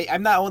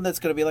 I'm not one that's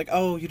going to be like,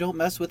 oh, you don't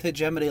mess with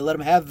hegemony, let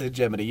them have the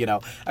hegemony, you know.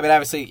 I mean,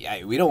 obviously,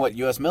 we don't want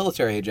U.S.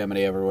 military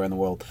hegemony everywhere in the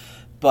world,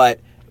 but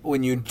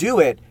when you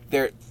do it,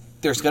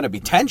 there's going to be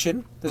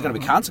tension, there's going to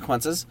be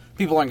consequences,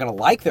 people aren't going to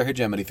like their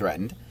hegemony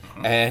threatened,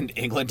 and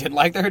England didn't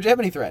like their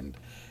hegemony threatened.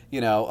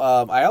 You know,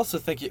 I also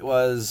think I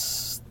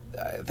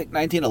think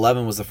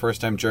 1911 was the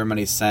first time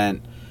Germany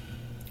sent,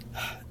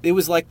 it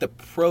was like the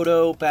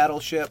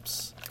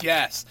proto-battleships.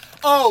 Yes.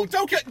 Oh,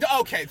 don't get...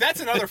 Okay,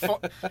 that's another fun...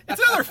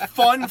 It's another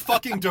fun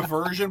fucking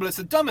diversion, but it's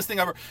the dumbest thing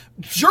ever.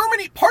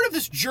 Germany... Part of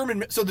this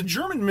German... So the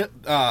German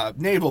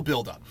naval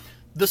buildup,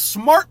 the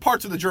smart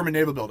parts of the German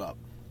naval buildup,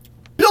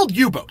 build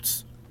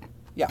U-boats.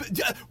 Yeah.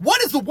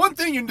 What is the one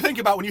thing you think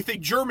about when you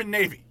think German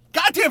Navy?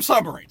 Goddamn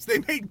submarines. They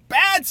made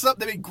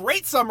they made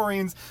great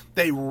submarines.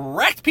 They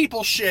wrecked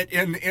people's shit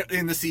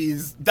in the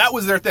seas. That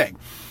was their thing.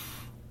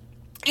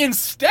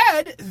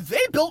 Instead, they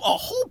built a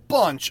whole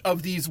bunch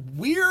of these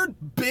weird,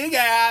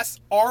 big-ass,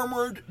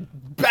 armored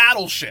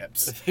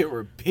battleships. They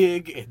were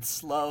big and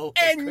slow.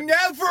 And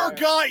never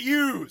got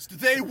used.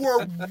 They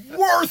were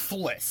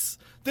worthless.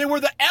 They were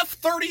the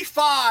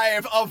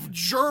F-35 of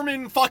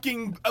German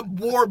fucking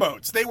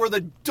warboats. They were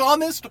the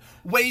dumbest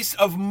waste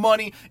of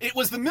money. It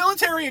was the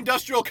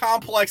military-industrial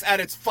complex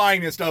at its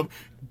finest of,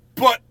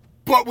 but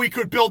we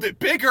could build it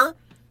bigger,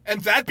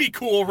 and that'd be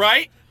cool,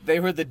 right? They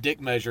were the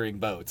dick measuring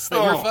boats.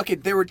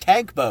 They were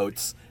tank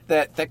boats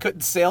that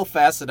couldn't sail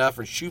fast enough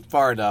or shoot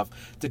far enough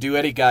to do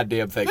any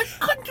goddamn thing. They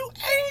couldn't do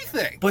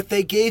anything. But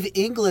they gave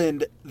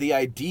England the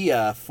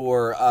idea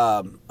for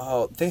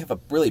they have a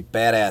really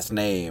badass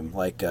name,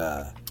 like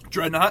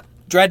Dreadnought.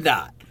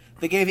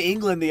 They gave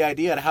England the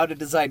idea on how to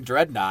design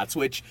dreadnoughts,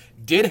 which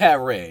did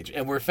have range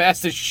and were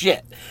fast as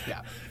shit.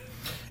 Yeah.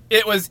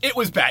 It was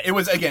bad. It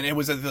was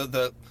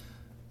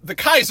the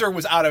Kaiser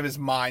was out of his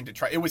mind to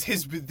try. It was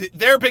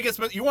their biggest.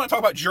 You want to talk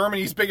about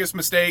Germany's biggest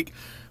mistake?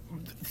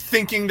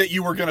 Thinking that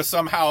you were going to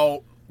somehow.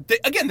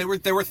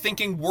 They were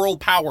thinking world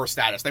power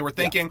status. They were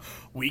thinking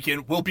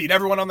we'll beat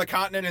everyone on the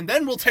continent, and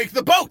then we'll take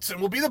the boats, and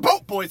we'll be the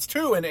boat boys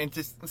too, and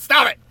just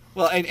stop it.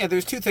 Well, and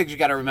there's two things you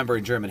got to remember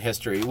in German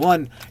history.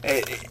 One,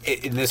 and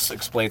this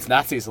explains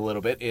Nazis a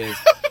little bit, is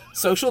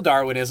social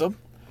Darwinism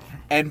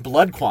and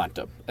blood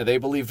quantum. And they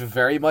believed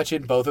very much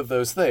in both of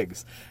those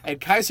things.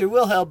 And Kaiser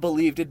Wilhelm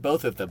believed in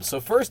both of them.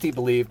 So first he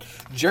believed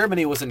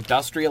Germany was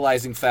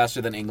industrializing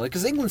faster than England,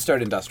 because England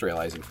started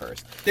industrializing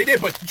first. They did,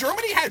 but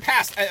Germany had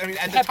passed. I mean,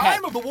 at the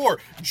time of the war,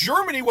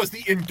 Germany was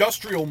the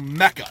industrial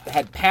mecca.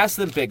 Had passed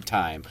them big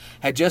time.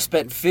 Had just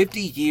spent 50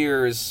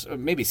 years,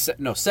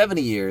 or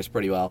 70 years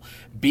pretty well,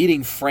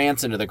 beating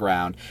France into the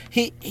ground.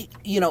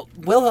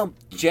 Wilhelm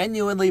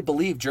genuinely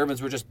believed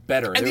Germans were just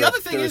better. And the other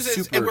thing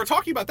is, and we're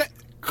talking about that,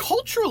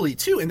 culturally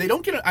too, and I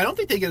don't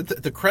think they get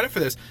the credit for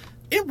this.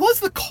 It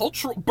was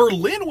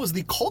Berlin was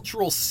the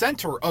cultural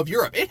center of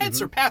Europe. It had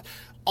surpassed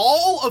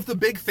all of the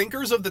big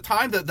thinkers of the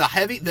time, the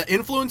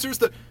influencers,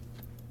 the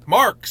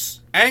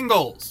Marx,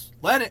 Engels,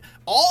 Lenin,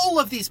 all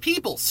of these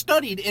people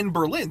studied in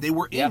Berlin. They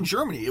were in Yeah.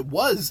 Germany. It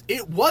was,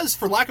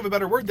 for lack of a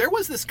better word, there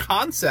was this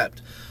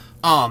concept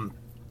of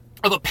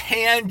a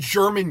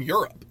pan-German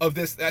Europe, of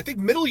this. I think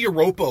Middle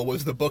Europa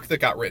was the book that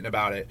got written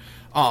about it.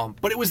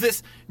 But it was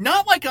this,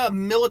 not like a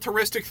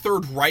militaristic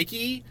Third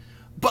Reich-y,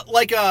 but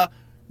like a,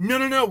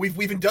 no,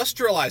 we've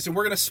industrialized, and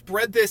we're going to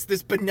spread this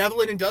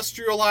benevolent,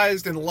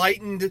 industrialized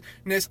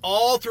enlightenedness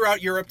all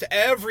throughout Europe to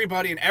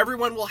everybody, and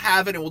everyone will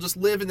have it, and we'll just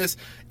live in this.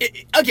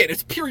 Again,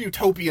 it's pure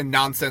utopian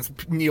nonsense,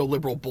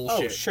 neoliberal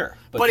bullshit. Oh, sure.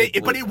 But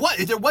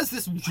there was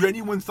this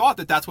genuine thought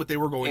that that's what they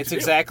were going It's to do.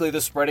 exactly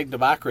the spreading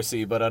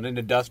democracy, but on an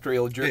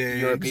industrial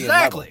European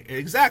level.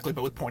 Exactly,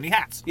 but with pointy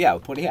hats. Yeah,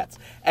 with pointy hats.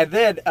 And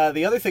then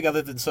the other thing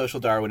other than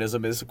social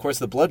Darwinism is, of course,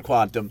 the blood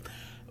quantum.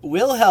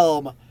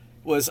 Wilhelm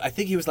was, I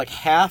think he was like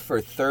half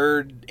or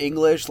third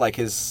English, like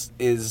his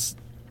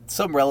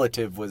some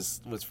relative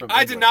was from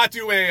I England. did not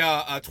do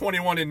a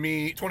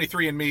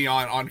 23andMe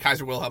on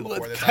Kaiser Wilhelm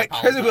before this. I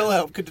Kaiser apologize.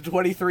 Wilhelm could do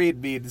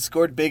 23andMe and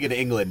scored big in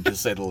England, to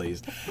say the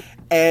least.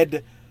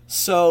 And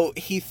so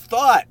he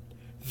thought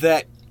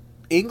that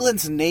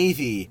England's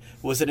navy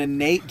was an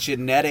innate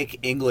genetic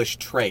English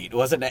trait. It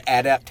wasn't an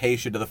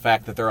adaptation to the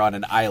fact that they're on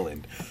an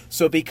island.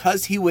 So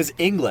because he was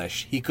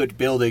English, he could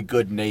build a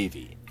good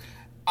navy.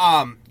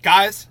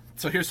 Guys,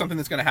 so here's something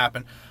that's going to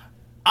happen.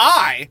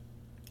 I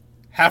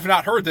have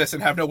not heard this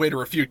and have no way to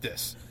refute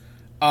this.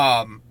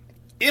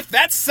 If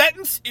that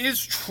sentence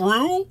is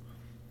true,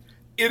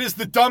 it is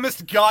the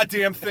dumbest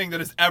goddamn thing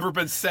that has ever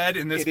been said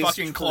in this It is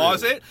fucking true.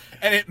 closet,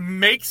 and it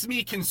makes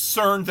me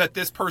concerned that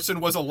this person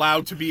was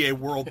allowed to be a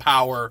world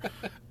power.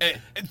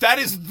 That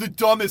is the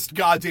dumbest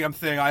goddamn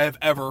thing I have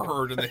ever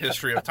heard in the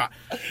history of time.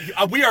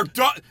 We are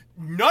dumb.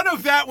 None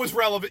of that was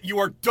relevant. You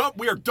are dumb.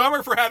 We are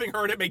dumber for having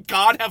heard it. May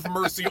God have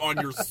mercy on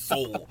your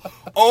soul.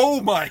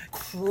 Oh my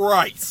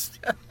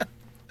Christ.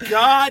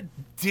 God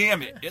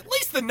damn it. At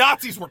least the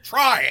Nazis were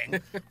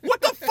trying.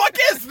 What the fuck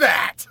is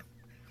that?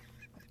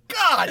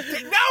 God,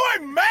 now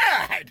I'm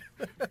mad.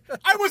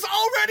 I was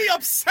already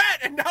upset,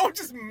 and now I'm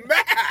just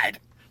mad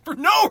for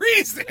no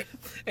reason.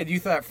 And you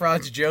thought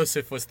Franz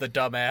Joseph was the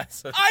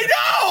dumbass. I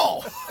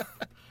know.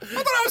 I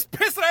thought I was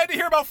pissed that I had to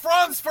hear about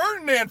Franz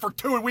Ferdinand for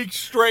 2 weeks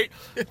straight.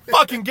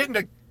 Fucking getting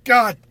to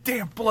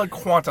goddamn blood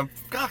quantum.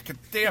 God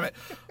damn it.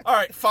 All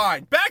right,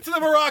 fine. Back to the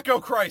Morocco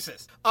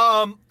crisis.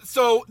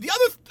 So the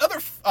other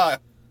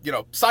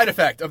side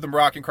effect of the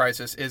Moroccan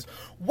crisis is,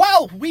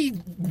 while we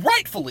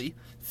rightfully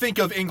think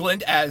of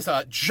England as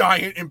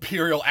giant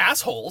imperial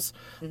assholes,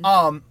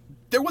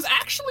 there was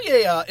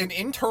actually an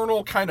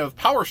internal kind of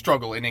power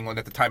struggle in England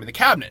at the time in the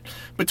cabinet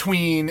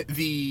between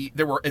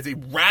there were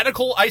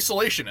radical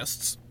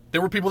isolationists. There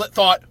were people that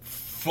thought,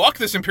 fuck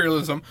this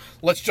imperialism,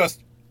 let's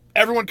just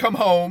everyone come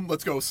home,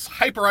 let's go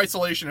hyper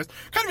isolationist.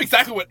 Kind of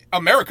exactly what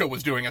America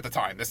was doing at the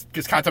time. This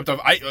concept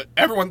of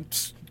everyone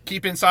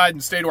keep inside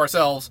and stay to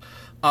ourselves,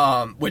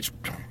 which,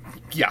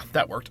 yeah,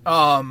 that worked.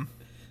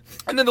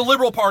 And then the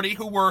Liberal Party,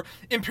 who were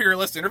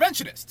imperialist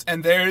interventionists.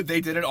 And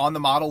they did it on the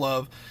model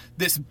of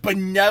this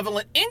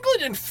benevolent...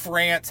 England and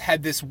France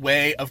had this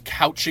way of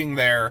couching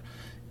their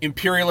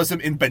imperialism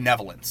in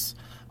benevolence.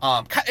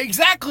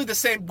 Exactly the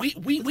same.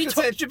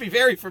 It should be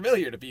very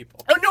familiar to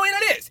people. Oh, no, and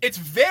it is. It's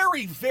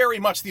very, very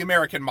much the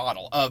American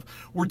model of,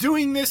 we're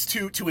doing this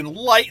to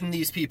enlighten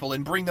these people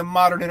and bring them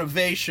modern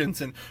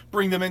innovations and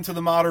bring them into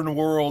the modern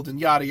world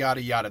and yada,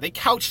 yada, yada. They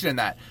couched it in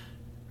that.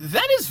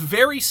 That is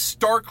very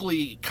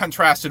starkly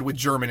contrasted with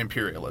German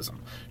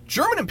imperialism.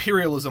 German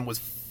imperialism was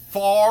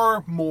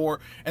far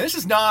more, and this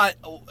is not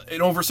an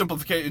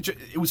oversimplification,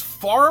 it was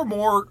far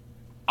more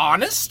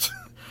honest,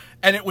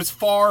 and it was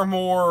far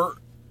more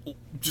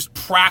just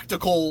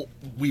practical.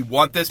 We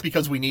want this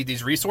because we need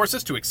these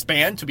resources to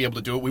expand, to be able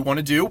to do what we want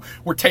to do.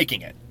 We're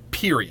taking it,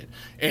 period.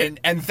 And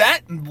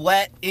that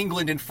let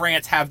England and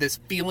France have this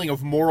feeling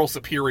of moral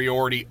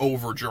superiority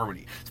over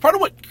Germany. It's part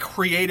of what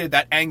created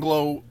that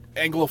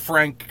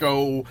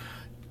Anglo-Franco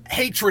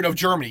hatred of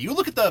Germany. You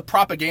look at the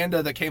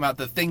propaganda that came out,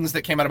 the things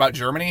that came out about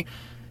Germany,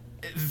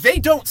 they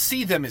don't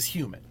see them as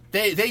human.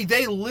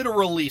 They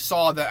literally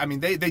saw that. I mean,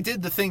 they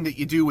did the thing that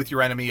you do with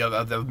your enemy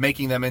of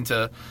making them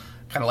into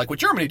kind of like what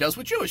Germany does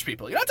with Jewish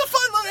people. You know, it's a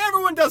fun,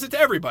 everyone does it to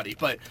everybody,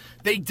 but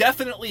they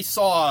definitely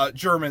saw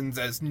Germans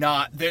as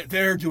not,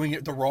 they're doing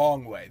it the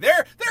wrong way.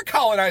 They're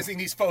colonizing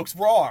these folks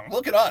wrong.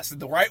 Look at us,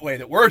 the right way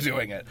that we're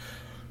doing it.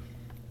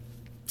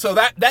 So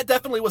that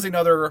definitely was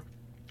another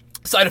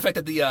side effect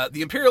that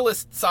the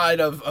imperialist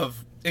side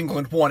of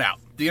England won out.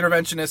 The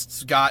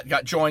interventionists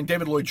got joined.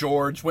 David Lloyd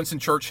George, Winston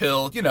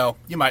Churchill. You know,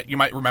 you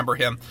might remember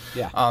him.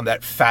 Yeah.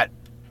 That fat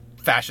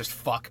fascist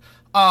fuck.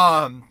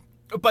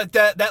 But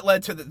that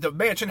led to the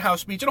Mansion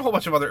House speech and a whole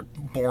bunch of other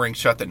boring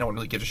shit that no one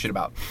really gives a shit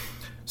about.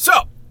 So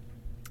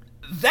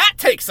that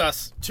takes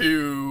us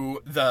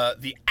to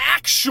the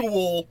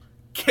actual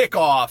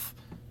kickoff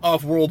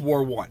of World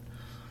War I.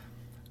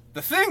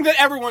 The thing that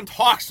everyone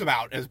talks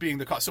about as being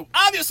the cause. So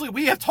obviously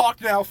we have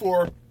talked now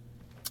for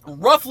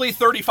roughly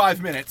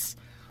 35 minutes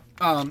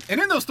And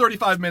in those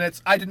 35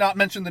 minutes, I did not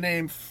mention the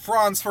name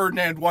Franz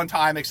Ferdinand one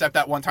time, except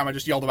that one time I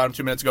just yelled about him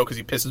 2 minutes ago because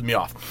he pisses me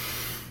off.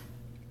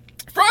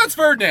 Franz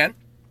Ferdinand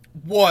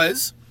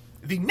was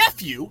the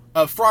nephew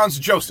of Franz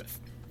Joseph.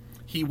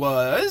 He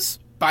was,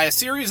 by a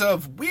series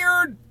of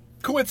weird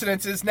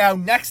coincidences, now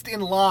next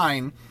in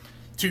line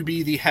to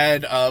be the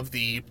head of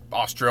the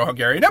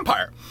Austro-Hungarian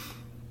Empire.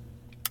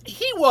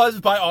 He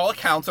was, by all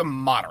accounts, a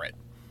moderate.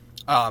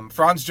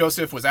 Franz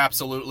Joseph was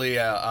absolutely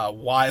a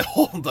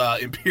wild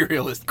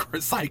imperialist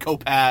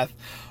psychopath,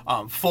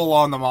 full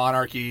on the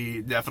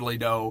monarchy, definitely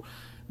no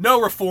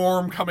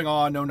reform coming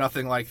on, no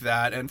nothing like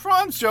that. And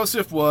Franz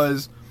Joseph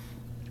was,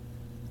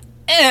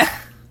 I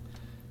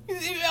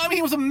mean,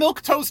 he was a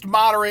milquetoast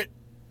moderate,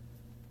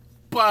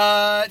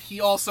 but he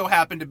also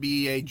happened to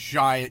be a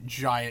giant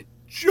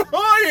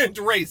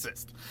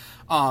racist,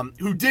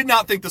 who did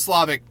not think the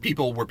Slavic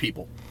people were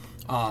people,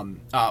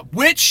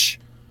 which,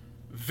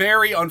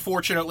 very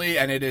unfortunately,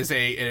 and it is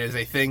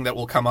a thing that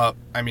will come up.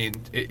 I mean,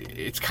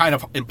 it's kind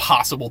of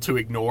impossible to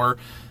ignore.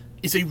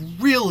 Is a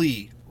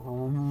really,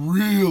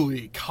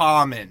 really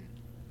common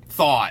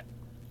thought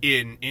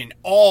in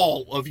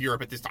all of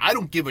Europe at this time. I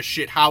don't give a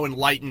shit how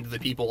enlightened the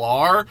people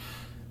are.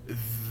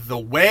 The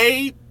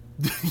way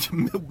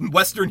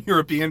Western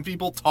European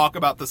people talk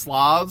about the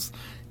Slavs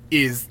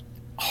is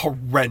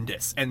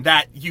horrendous, and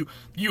that you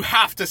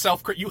have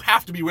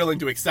to be willing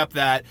to accept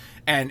that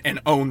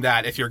and own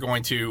that if you're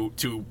going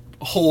to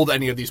hold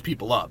any of these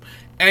people up.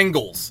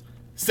 Engels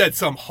said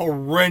some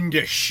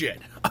horrendous shit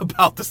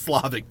about the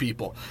Slavic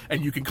people,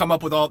 and you can come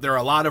up with there are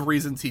a lot of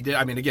reasons he did.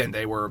 I mean, again,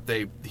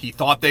 he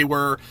thought they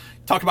were,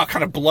 talk about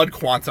kind of blood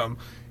quantum.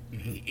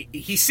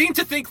 He seemed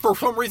to think for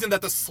some reason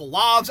that the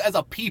Slavs as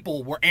a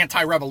people were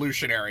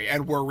anti-revolutionary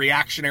and were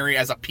reactionary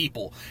as a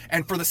people.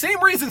 And for the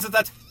same reasons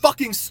that's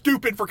fucking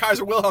stupid for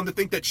Kaiser Wilhelm to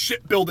think that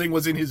shipbuilding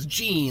was in his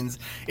genes,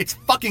 it's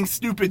fucking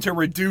stupid to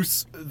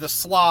reduce the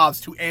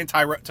Slavs to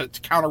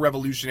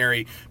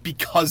counter-revolutionary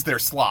because they're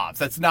Slavs.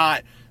 That's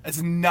not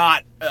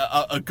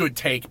a good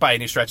take by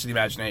any stretch of the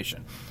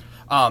imagination.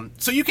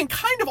 So you can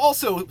kind of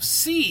also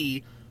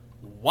see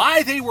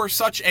why they were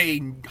such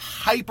a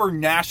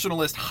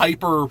hyper-nationalist,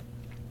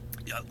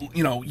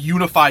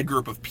 unified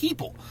group of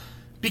people.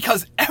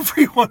 Because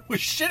everyone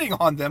was shitting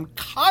on them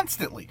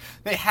constantly.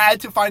 They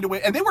had to find a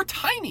way, and they were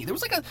tiny. There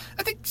was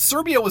I think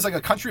Serbia was like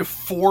a country of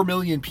 4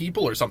 million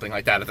people or something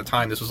like that at the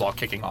time this was all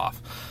kicking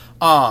off.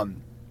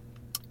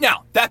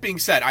 Now, that being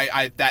said,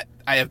 I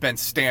have been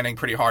standing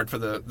pretty hard for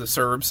the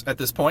Serbs at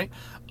this point.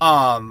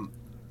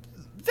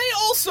 They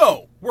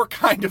also were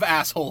kind of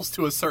assholes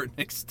to a certain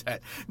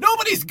extent.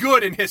 Nobody's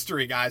good in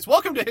history, guys.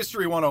 Welcome to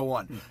History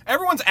 101.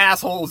 Everyone's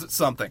assholes at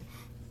something.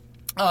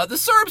 The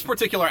Serbs'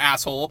 particular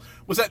asshole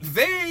was that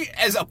they,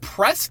 as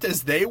oppressed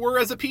as they were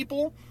as a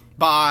people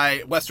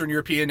by Western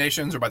European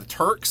nations or by the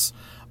Turks,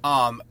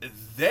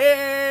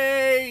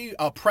 they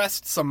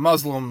oppressed some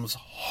Muslims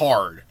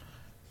hard.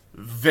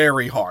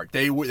 Very hard.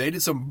 They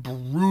did some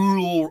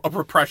brutal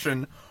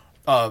repression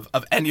of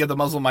any of the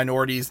Muslim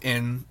minorities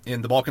in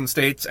the Balkan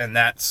states, and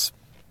that's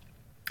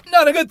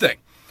not a good thing.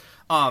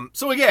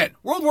 So again,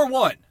 World War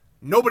I,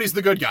 nobody's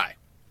the good guy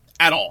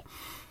at all.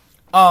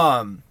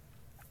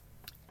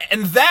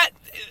 And that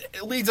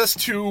leads us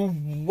to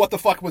what the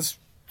fuck was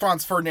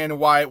Franz Ferdinand and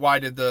why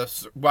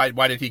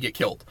did he get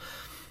killed?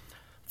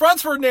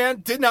 Franz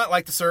Ferdinand did not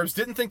like the Serbs,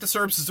 didn't think the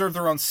Serbs deserved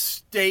their own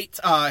state,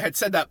 had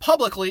said that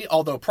publicly,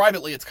 although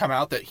privately it's come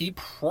out that he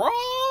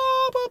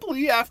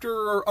probably,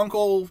 after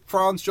Uncle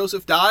Franz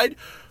Joseph died,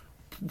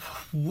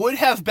 would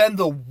have been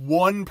the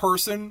one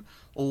person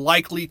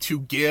likely to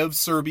give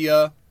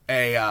Serbia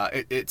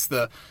it's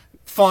the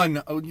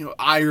fun,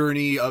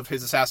 irony of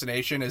his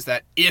assassination is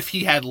that if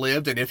he had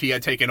lived and if he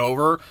had taken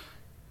over,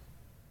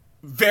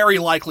 very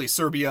likely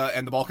Serbia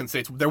and the Balkan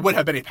states, there would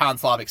have been a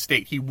pan-Slavic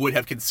state. He would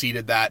have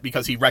conceded that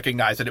because he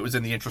recognized that it was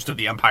in the interest of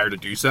the empire to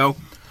do so.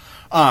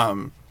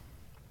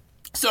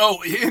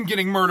 So him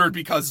getting murdered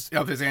because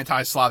of his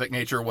anti-Slavic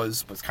nature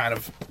was kind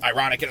of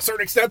ironic at a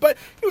certain extent, but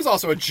he was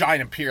also a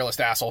giant imperialist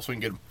asshole, so we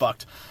can get him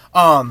fucked.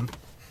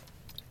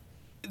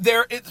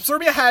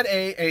 Serbia had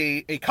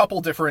a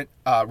couple different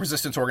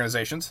resistance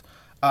organizations.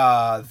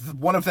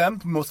 One of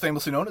them, most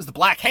famously known as the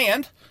Black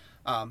Hand.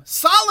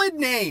 Solid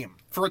name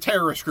for a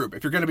terrorist group,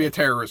 if you're going to be a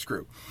terrorist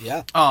group.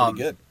 Yeah, pretty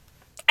good.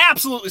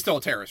 Absolutely still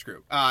a terrorist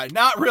group.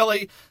 Not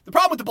really. The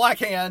problem with the Black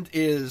Hand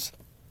is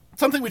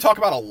something we talk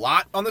about a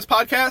lot on this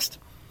podcast.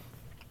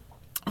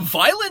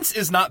 Violence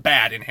is not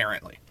bad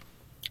inherently.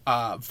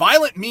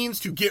 Violent means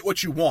to get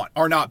what you want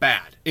are not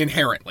bad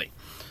inherently.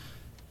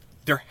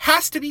 There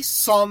has to be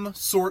some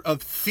sort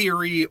of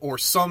theory or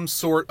some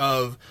sort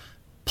of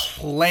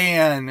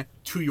plan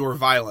to your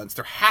violence.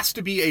 There has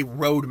to be a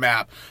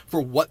roadmap for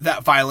what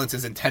that violence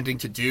is intending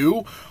to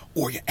do,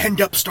 or you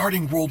end up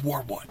starting World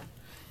War I.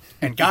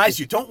 And guys,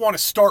 you don't want to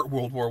start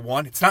World War I.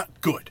 It's not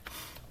good.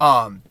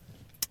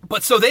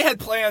 But so they had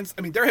plans.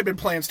 I mean, there had been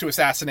plans to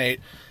assassinate.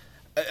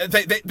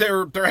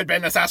 There had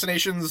been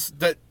assassinations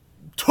that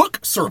took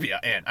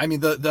Serbia in. I mean,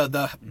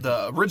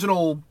 the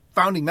original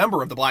founding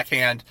member of the Black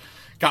Hand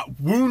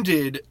got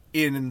wounded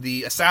in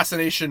the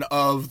assassination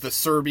of the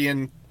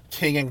Serbian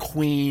king and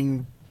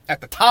queen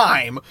at the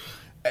time,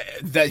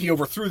 that he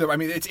overthrew them. I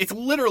mean, it's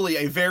literally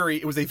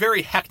it was a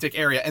very hectic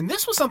area. And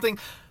this was something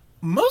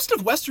most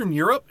of Western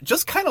Europe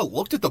just kind of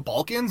looked at the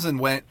Balkans and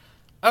went,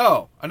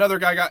 oh, another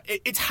guy got...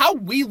 It's how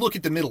we look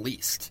at the Middle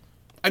East.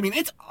 I mean,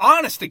 it's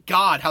honest to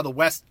God how the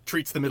West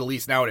treats the Middle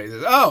East nowadays.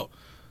 Oh,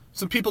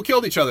 some people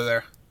killed each other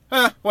there.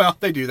 Well,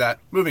 they do that.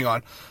 Moving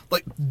on.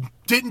 Like,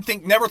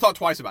 never thought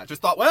twice about it.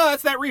 Just thought, well,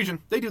 that's that region.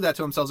 They do that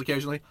to themselves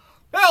occasionally.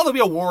 Well, there'll be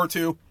a war or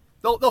two.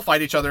 They'll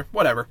fight each other.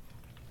 Whatever.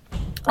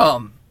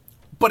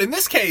 But in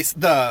this case,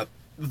 the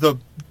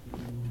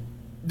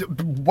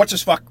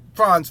what's-his-fuck,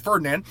 Franz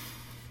Ferdinand,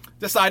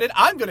 decided,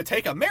 I'm going to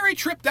take a merry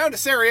trip down to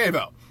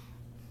Sarajevo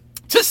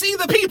to see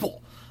the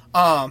people.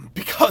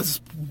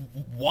 Because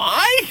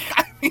why?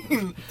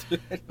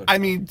 I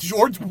mean,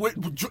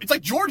 it's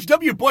like George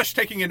W. Bush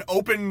taking an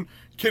open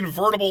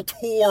convertible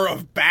tour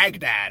of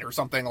Baghdad or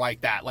something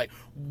like that. Like,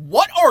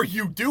 what are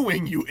you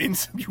doing, you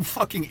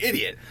fucking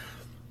idiot?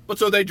 But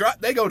so they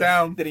go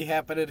down. Did he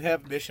happen to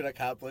have mission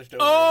accomplished?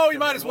 Oh, he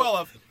might as well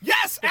have.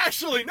 Yes,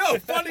 actually, no.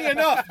 Funny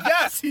enough,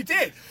 yes, he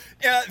did.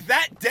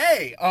 That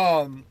day,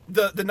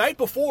 the night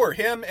before,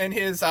 him and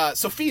his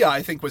Sophia,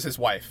 I think, was his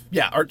wife.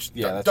 Yeah, Duchess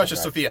right.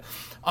 Sophia.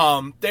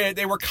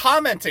 They were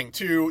commenting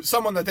to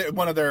someone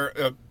one of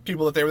their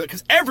people that they were,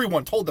 because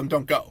everyone told them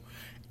don't go.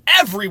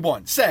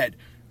 Everyone said,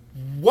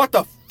 "What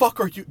the fuck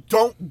are you?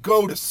 Don't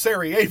go to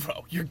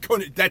Sarajevo.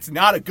 That's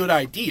not a good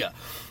idea."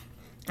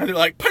 And they're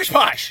like, "Push,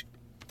 push.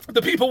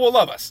 The people will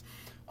love us."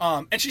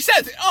 And she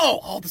said,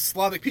 all the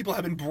Slavic people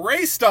have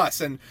embraced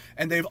us, and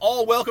they've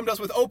all welcomed us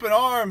with open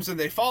arms, and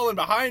they've fallen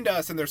behind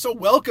us, and they're so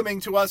welcoming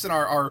to us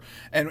and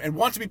and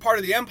want to be part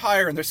of the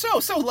empire, and they're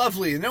so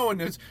lovely, and no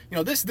one is,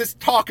 this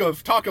talk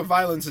of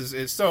violence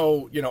is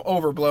so,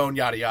 overblown,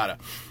 yada yada.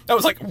 That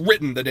was like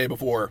written the day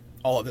before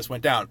all of this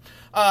went down.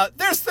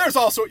 There's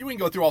also, we can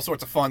go through all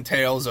sorts of fun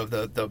tales of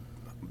the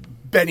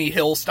Benny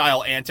Hill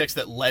style antics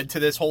that led to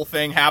this whole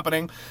thing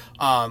happening.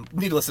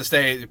 Needless to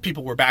say,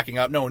 people were backing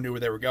up. No one knew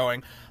where they were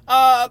going.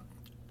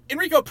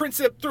 Enrico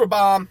Princip threw a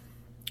bomb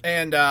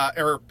and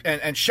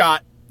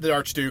shot the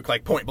Archduke,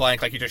 like point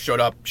blank, like he just showed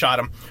up, shot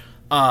him.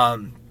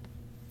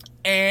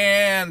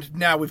 And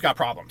now we've got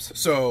problems.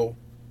 So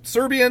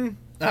Serbian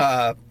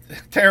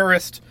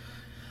terrorist.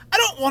 I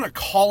don't want to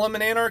call him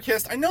an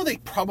anarchist. I know they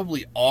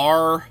probably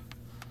are.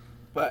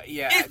 But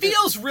yeah, it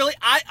feels really.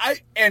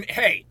 And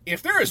hey,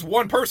 if there is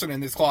one person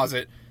in this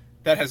closet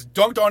that has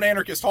dunked on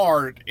anarchist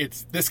hard,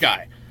 it's this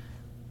guy.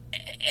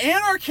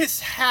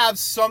 Anarchists have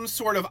some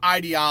sort of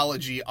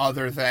ideology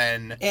other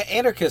than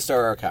anarchists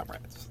are our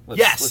comrades.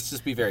 Let's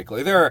just be very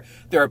clear.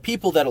 There are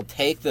people that'll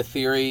take the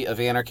theory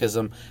of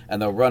anarchism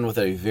and they'll run with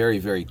a very,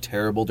 very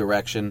terrible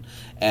direction.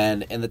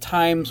 And in the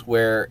times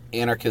where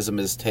anarchism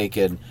is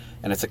taken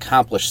and it's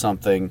accomplished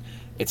something,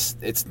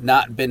 it's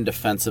not been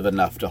defensive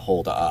enough to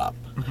hold up.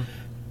 Mm-hmm.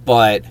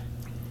 But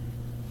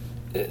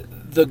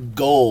the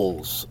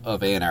goals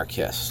of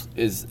anarchists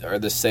are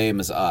the same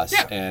as us,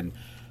 and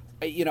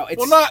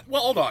it's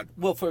hold on.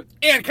 Well, for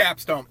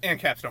ANCAPs don't. No,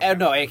 ANCAPs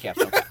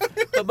don't.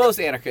 But most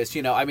anarchists,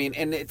 and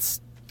it's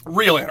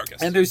real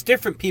anarchists. And there's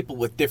different people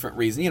with different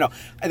reasons.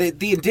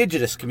 The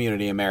indigenous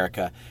community in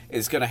America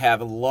is going to have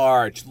a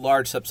large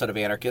subset of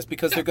anarchists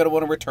because they're going to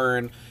want to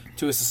return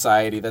to a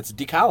society that's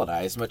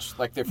decolonized, much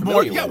like they're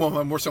familiar with. Yeah,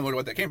 well, more similar to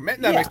what they came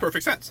from. That makes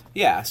perfect sense.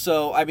 Yeah,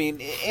 so,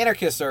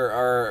 anarchists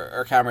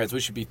are comrades. We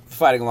should be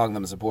fighting along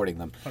them and supporting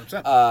them.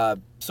 100%.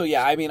 So,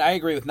 yeah, I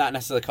agree with not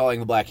necessarily calling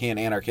the Black Hand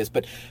anarchist,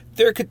 but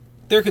there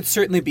could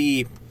certainly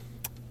be,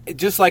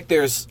 just like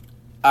there's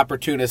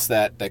opportunists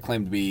that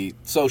claim to be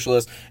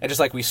socialists, and just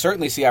like we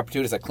certainly see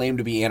opportunists that claim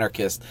to be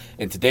anarchists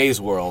in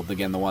today's world,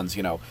 again, the ones,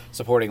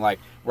 supporting like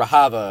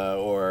Rojava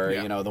or,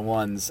 the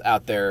ones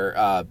out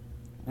there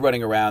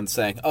running around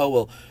saying,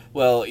 oh,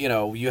 well,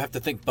 you have to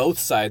think both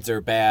sides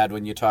are bad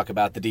when you talk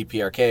about the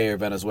DPRK or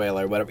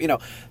Venezuela or whatever.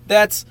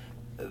 That's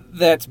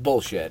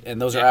bullshit,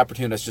 and those are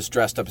opportunists just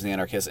dressed up as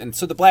anarchists. And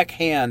so the Black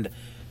Hand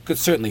could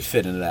certainly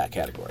fit into that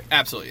category.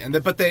 Absolutely,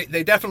 but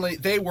they definitely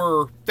they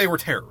were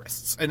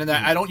terrorists, and in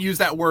that, I don't use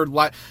that word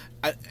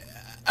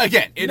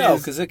again.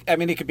 Because it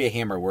could be a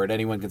hammer word.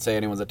 Anyone can say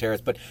anyone's a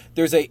terrorist, but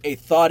there's a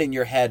thought in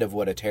your head of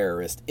what a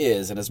terrorist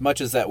is, and as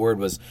much as that word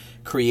was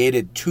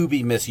created to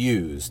be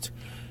misused,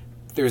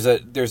 there's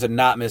a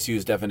not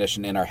misused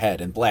definition in our head,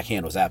 and Black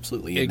Hand was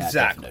absolutely in that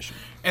definition.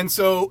 And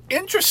so,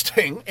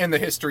 interesting in the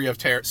history of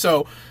terror.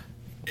 So,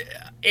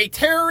 a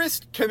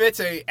terrorist commits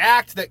an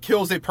act that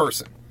kills a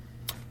person.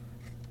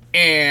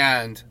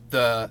 And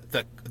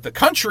the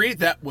country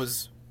that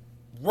was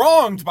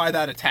wronged by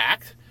that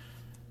attack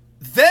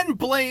then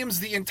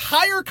blames the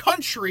entire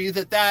country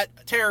that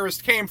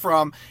terrorist came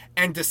from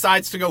and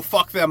decides to go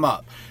fuck them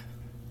up.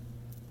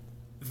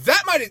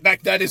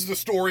 That is the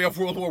story of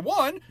World War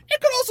I.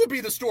 It could also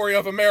be the story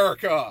of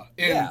America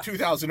in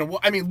 2001.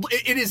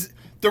 It is,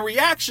 the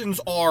reactions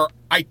are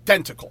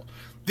identical.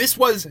 This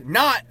was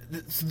not,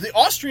 the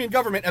Austrian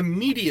government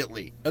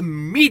immediately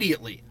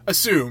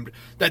assumed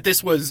that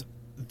this was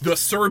the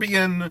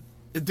Serbian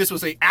this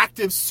was an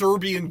active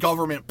Serbian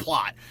government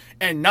plot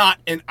and not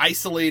an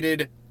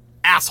isolated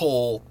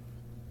asshole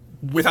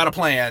without a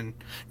plan.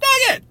 Now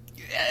again,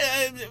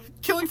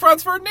 killing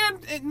Franz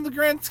Ferdinand in the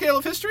grand scale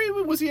of history,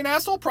 was he an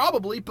asshole?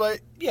 Probably, but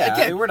Yeah,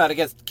 again, I mean, we're not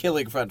against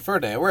killing Franz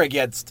Ferdinand. We're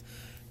against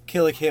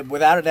killing him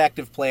without an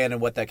active plan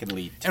and what that can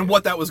lead to. and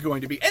what that was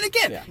going to be. And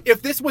again, Yeah.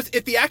 if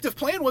the active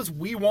plan was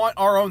we want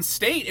our own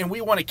state and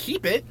we want to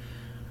keep it,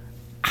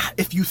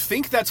 if you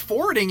think that's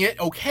forwarding it,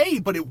 okay,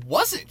 but it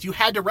wasn't. You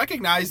had to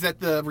recognize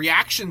that the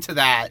reaction to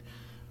that,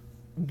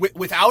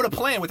 without a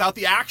plan, without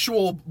the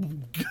actual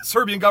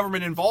Serbian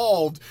government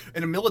involved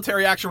in a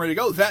military action ready to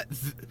go,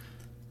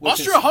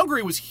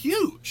 Austria-Hungary was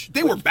huge.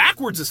 They were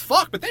backwards as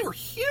fuck, but they were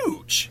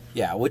huge.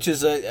 Yeah, which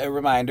is a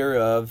reminder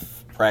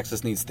of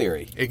praxis needs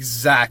theory.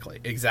 Exactly.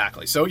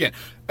 So again,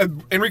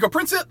 Enrico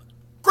Princip,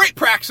 great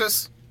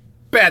praxis,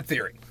 bad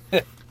theory.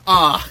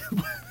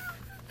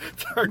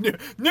 Our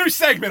new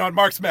segment on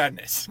Marx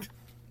Madness.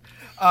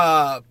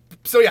 So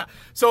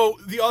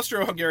the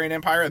Austro-Hungarian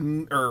Empire,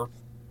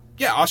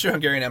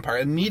 Austro-Hungarian Empire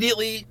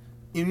immediately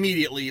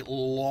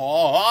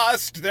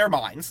lost their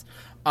minds,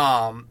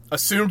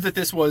 assumed that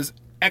this was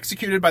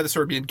executed by the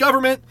Serbian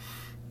government,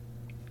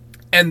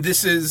 and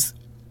this is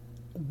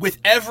with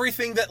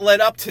everything that led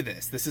up to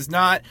this. This is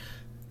not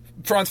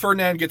Franz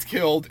Ferdinand gets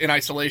killed in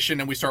isolation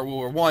and we start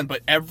World War I,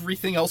 but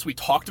everything else we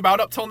talked about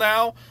up till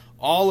now,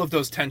 all of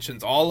those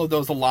tensions, all of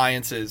those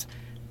alliances,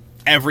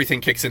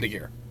 everything kicks into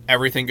gear.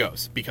 Everything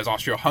goes because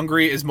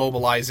Austria-Hungary is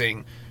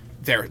mobilizing.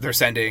 They're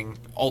sending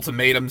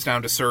ultimatums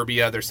down to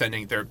Serbia. They're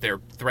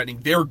threatening.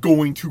 They're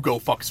going to go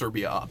fuck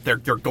Serbia up. They're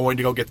going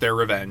to go get their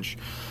revenge.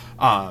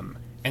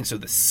 And so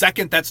the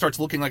second that starts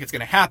looking like it's going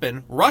to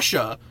happen,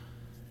 Russia,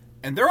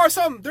 and there are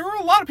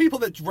a lot of people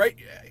that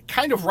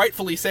kind of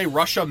rightfully say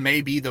Russia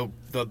may be the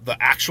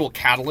actual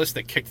catalyst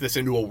that kicked this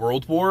into a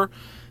world war.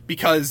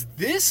 Because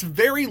this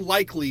very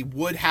likely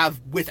would have,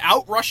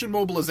 without Russian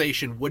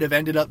mobilization, would have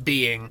ended up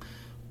being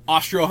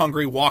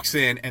Austro-Hungary walks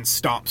in and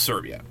stomps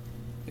Serbia.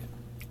 Yeah.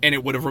 And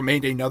it would have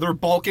remained another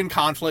Balkan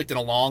conflict in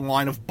a long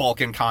line of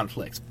Balkan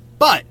conflicts.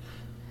 But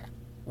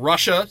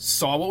Russia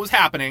saw what was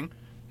happening,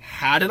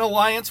 had an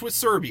alliance with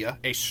Serbia,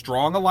 a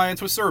strong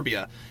alliance with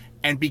Serbia,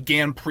 and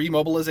began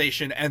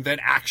pre-mobilization and then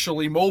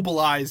actually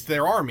mobilized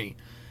their army.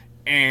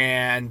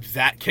 And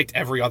that kicked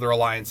every other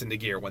alliance into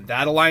gear. When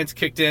that alliance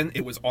kicked in,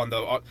 it was on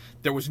the...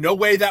 there was no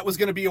way that was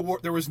going to be a war.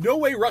 There was no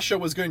way Russia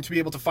was going to be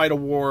able to fight a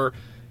war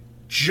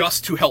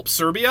just to help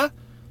Serbia.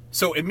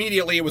 So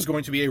immediately it was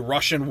going to be a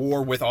Russian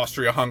war with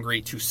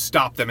Austria-Hungary to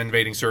stop them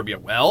invading Serbia.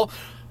 Well,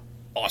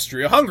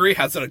 Austria-Hungary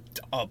has a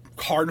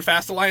hard and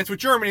fast alliance with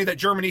Germany that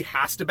Germany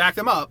has to back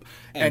them up.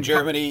 And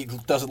Germany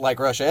doesn't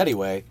like Russia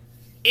anyway.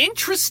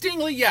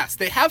 Interestingly, yes,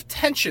 they have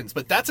tensions,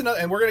 but that's another,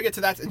 and we're gonna get to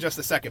that in just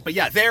a second. But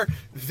yeah,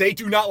 they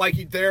do not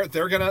like there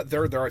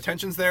are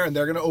tensions there, and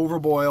they're gonna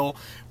overboil,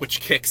 which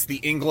kicks the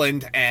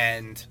England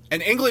and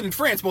England and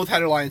France both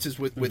had alliances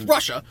with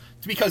Russia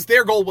because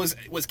their goal was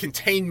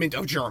containment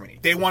of Germany.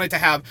 They wanted to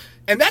have,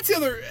 and that's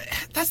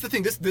the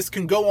thing. This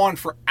can go on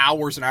for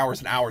hours and hours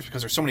and hours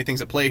because there's so many things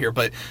at play here.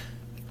 But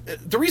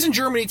the reason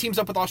Germany teams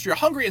up with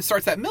Austria-Hungary and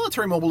starts that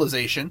military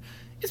mobilization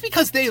is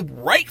because they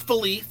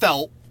rightfully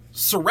felt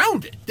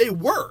surrounded. They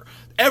were.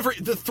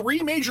 The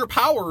three major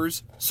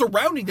powers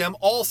surrounding them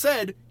all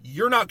said,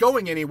 you're not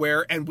going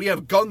anywhere, and we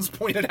have guns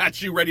pointed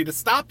at you ready to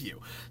stop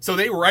you. So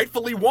they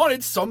rightfully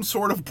wanted some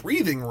sort of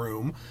breathing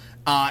room,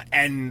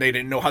 and they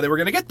didn't know how they were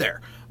going to get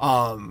there.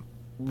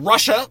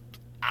 Russia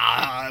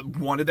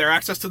wanted their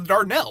access to the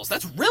Dardanelles.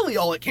 That's really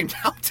all it came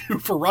down to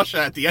for Russia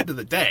at the end of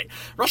the day.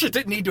 Russia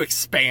didn't need to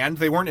expand.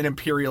 They weren't an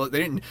imperial.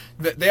 They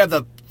had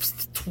the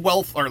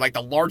 12th or like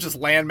the largest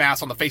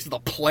landmass on the face of the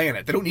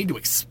planet. They don't need to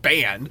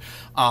expand.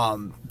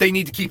 They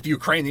need to keep the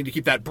Ukraine. They need to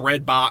keep that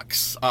bread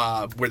box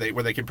where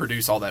they can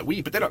produce all that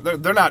wheat. But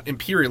they're not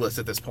imperialists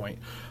at this point.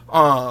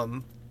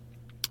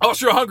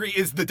 Austro-Hungary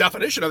is the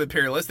definition of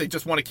imperialist. They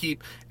just want to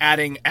keep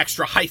adding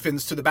extra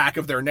hyphens to the back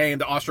of their name,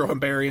 the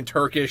Austro-Hungarian,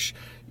 Turkish,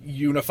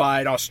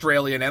 Unified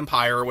Australian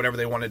Empire, or whatever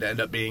they wanted to end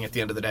up being at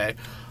the end of the day.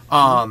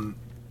 And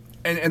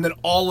then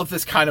all of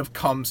this kind of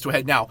comes to a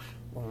head. Now,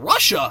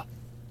 Russia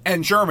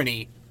and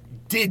Germany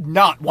did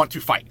not want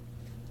to fight.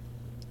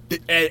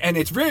 And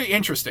it's very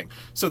interesting.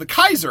 So the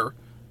Kaiser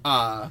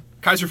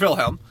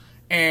Wilhelm,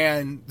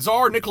 and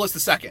Tsar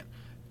Nicholas II.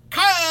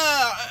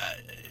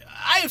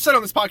 I have said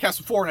on this podcast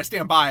before, and I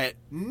stand by it,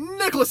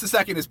 Nicholas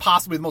II is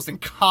possibly the most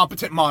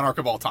incompetent monarch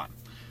of all time.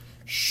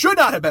 Should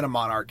not have been a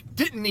monarch,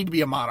 didn't need to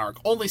be a monarch,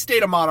 only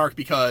stayed a monarch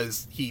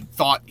because he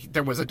thought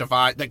there was a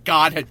divide, that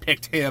God had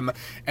picked him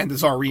and the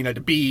Tsarina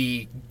to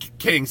be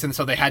kings, and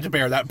so they had to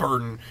bear that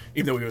burden,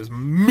 even though he was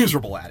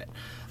miserable at it.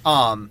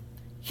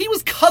 He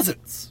was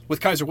cousins with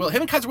Kaiser Wilhelm.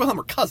 Him and Kaiser Wilhelm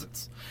were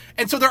cousins.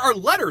 And so there are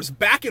letters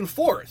back and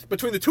forth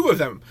between the two of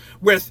them,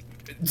 with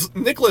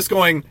Nicholas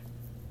going,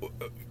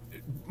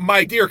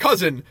 my dear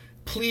cousin,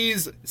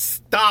 please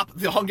stop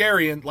the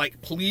Hungarian,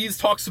 please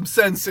talk some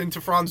sense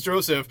into Franz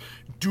Joseph.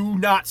 do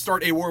not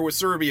start a war with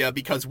Serbia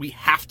because we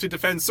have to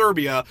defend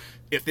Serbia.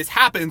 If this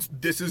happens,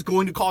 this is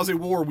going to cause a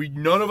war.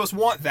 None of us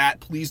want that.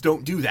 Please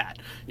don't do that.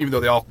 Even though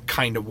they all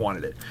kind of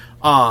wanted it.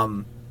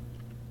 And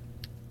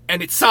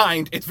it's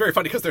signed. It's very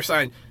funny because it's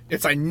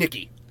signed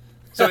Nikki.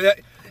 So,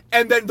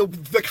 and then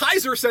the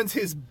Kaiser sends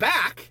his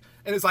back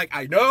and is like,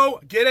 I know,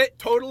 get it,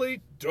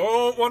 totally.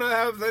 Don't want to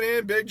have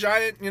any big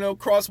giant,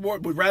 cross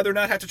border. Would rather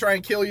not have to try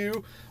and kill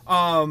you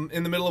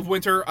in the middle of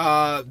winter.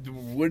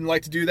 Wouldn't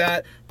like to do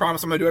that.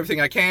 Promise I'm going to do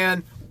everything I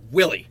can.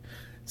 Willie.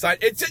 So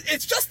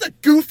it's just the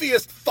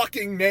goofiest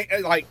fucking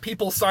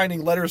people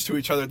signing letters to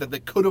each other that they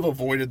could have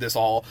avoided this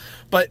all.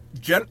 But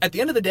at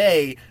the end of the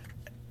day,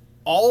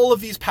 all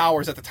of these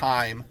powers at the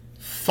time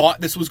thought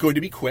this was going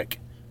to be quick.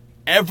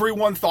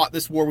 Everyone thought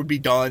this war would be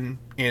done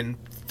in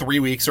 3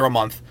 weeks or a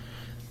month.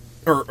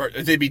 Or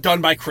they'd be done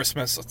by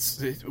Christmas.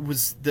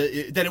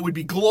 That it would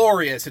be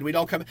glorious and we'd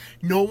all come.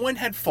 No one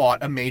had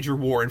fought a major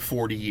war in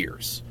 40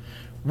 years,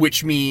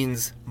 which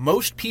means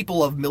most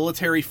people of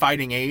military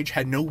fighting age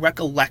had no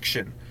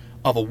recollection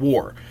of a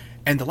war.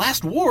 And the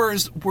last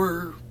wars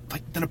were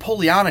like the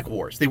Napoleonic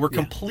Wars. They were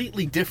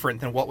completely different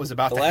than what was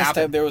about to happen. The last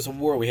time there was a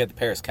war, we had the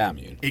Paris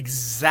Commune.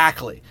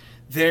 Exactly.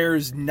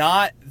 There's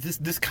not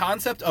this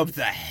concept of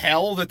the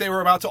hell that they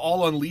were about to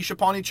all unleash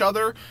upon each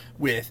other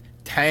with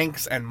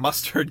tanks and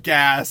mustard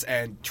gas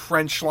and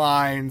trench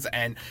lines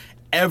and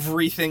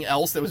everything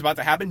else that was about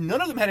to happen.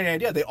 None of them had any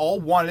idea. They all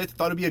wanted it,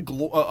 thought it'd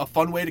be a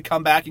fun way to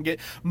come back and get...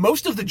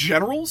 Most of the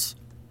generals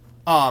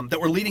that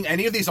were leading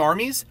any of these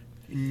armies,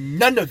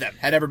 none of them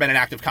had ever been in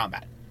active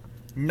combat.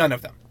 None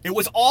of them. It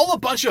was all a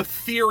bunch of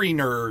theory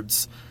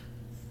nerds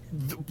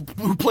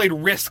who played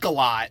Risk a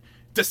lot,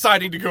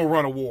 deciding to go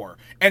run a war.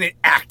 And it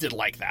acted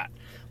like that.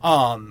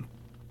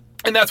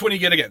 And that's when you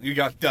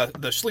got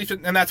the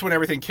Schlieffen, and that's when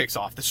everything kicks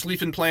off. The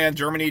Schlieffen Plan,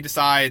 Germany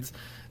decides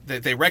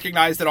that they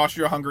recognize that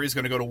Austria-Hungary is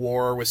going to go to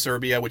war with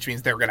Serbia, which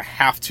means they're going to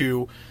have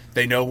to.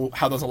 They know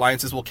how those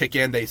alliances will kick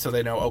in. So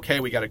they know, okay,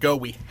 we got to go.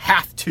 We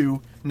have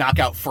to knock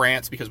out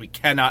France because we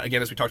cannot,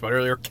 again, as we talked about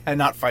earlier,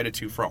 cannot fight a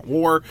two-front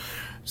war.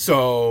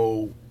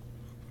 So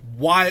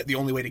the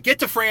only way to get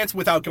to France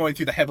without going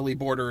through the heavily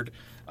bordered,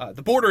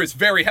 the border is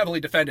very heavily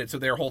defended. So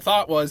their whole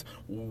thought was,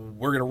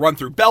 we're going to run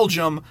through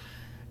Belgium.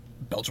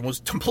 Belgium was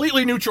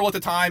completely neutral at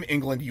the time.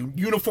 England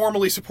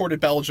uniformly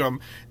supported Belgium.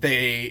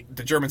 The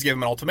Germans gave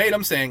them an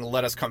ultimatum saying,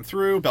 let us come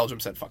through. Belgium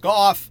said, fuck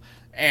off.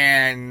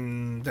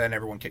 And then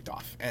everyone kicked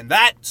off. And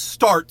that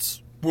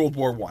starts World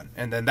War I.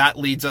 And then that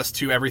leads us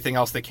to everything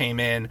else that came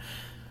in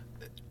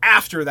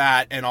after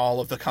that and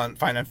all of the kind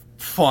of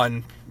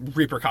fun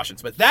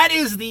repercussions. But that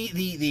is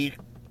the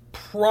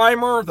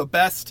primer, the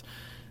best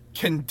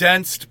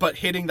condensed but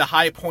hitting the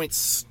high point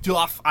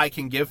stuff I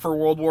can give for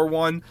World War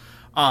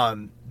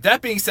I.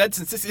 That being said,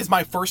 since this is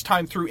my first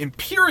time through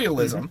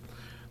imperialism,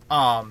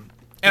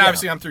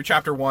 obviously I'm through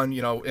chapter 1,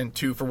 and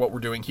 2 for what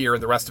we're doing here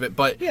and the rest of it,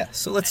 but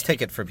so let's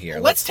take it from here.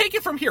 Let's take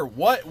it from here.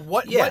 What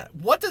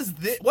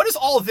does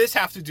all of this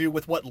have to do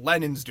with what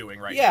Lenin's doing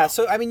right now? Yeah,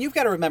 so I mean, you've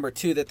got to remember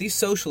too that these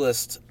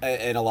socialists,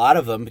 and a lot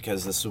of them,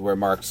 because this is where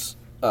Marx.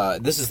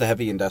 This is the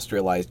heavy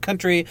industrialized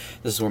country.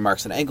 This is where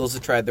Marx and Engels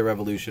have tried their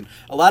revolution.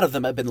 A lot of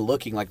them have been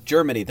looking like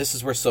Germany. This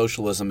is where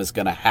socialism is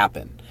going to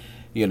happen.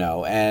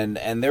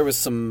 And there was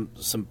some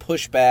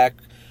pushback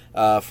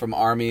from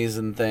armies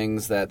and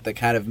things that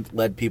kind of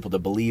led people to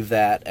believe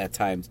that at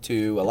times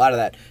too. A lot of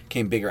that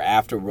came bigger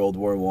after World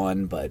War I,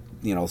 but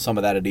some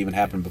of that had even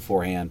happened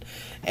beforehand.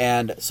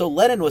 And so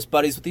Lenin was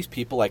buddies with these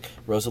people like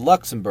Rosa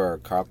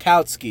Luxemburg, Karl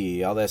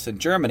Kautsky, all this in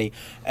Germany,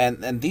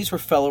 and these were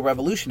fellow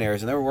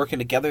revolutionaries, and they were working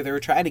together. They were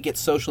trying to get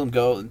socialism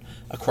going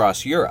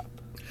across Europe.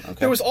 Okay.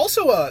 There was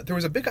also there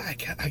was a big guy.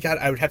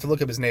 I would have to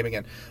look up his name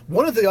again.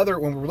 One of the other,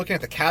 when we were looking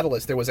at the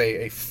catalyst, there was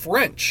a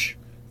French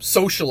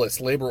socialist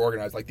labor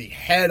organizer, like the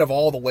head of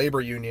all the labor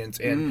unions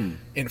in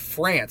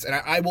France. And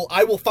I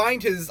will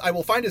find his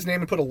name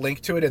and put a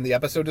link to it in the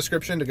episode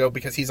description to go,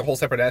 because he's a whole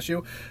separate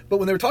issue. But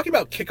when they were talking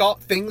about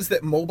kickoff things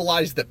that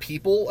mobilized the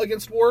people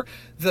against war,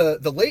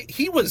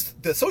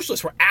 the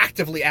socialists were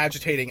actively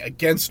agitating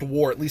against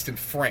war, at least in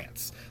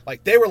France.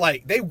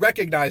 They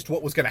recognized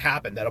what was going to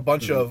happen, that a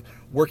bunch of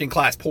working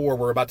class poor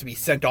were about to be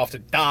sent off to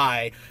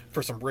die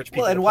for some rich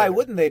people. Well, and why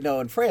wouldn't they know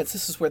in France?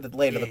 This is where the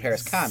land of the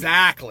Paris Commune.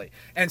 Exactly.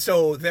 And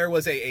so there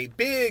was a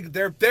big,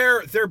 their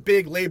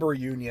big labor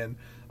union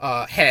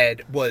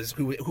head was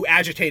who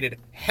agitated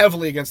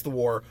heavily against the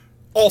war,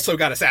 also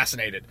got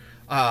assassinated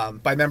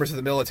by members of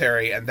the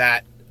military, and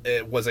that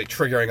it was a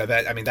triggering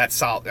event. I mean,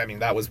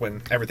 that was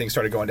when everything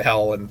started going to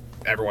hell and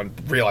everyone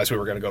realized we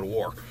were going to go to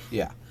war.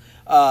 Yeah.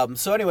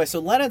 So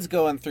Lenin's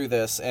going through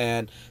this,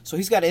 and so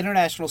he's got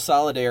international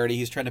solidarity.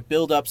 He's trying to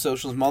build up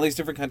socialism, all these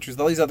different countries,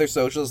 all these other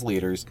socialist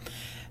leaders,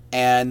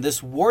 and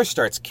this war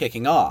starts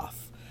kicking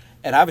off.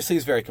 And obviously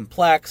it's very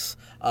complex.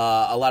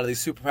 A lot of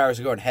these superpowers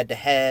are going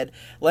head-to-head.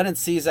 Lenin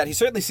sees that. He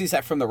certainly sees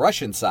that from the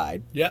Russian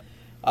side. Yep.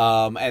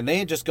 And they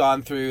had just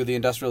gone through the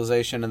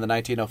industrialization and the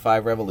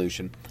 1905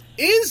 revolution.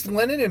 Is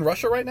Lenin in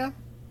Russia right now?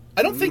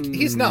 I don't think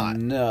he's not.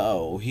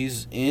 No,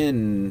 he's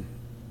in...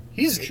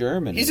 He's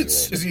Germany.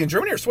 Is he in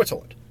Germany or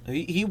Switzerland?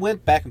 He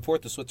went back and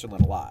forth to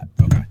Switzerland a lot.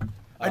 Okay.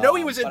 I know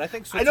he was in. but I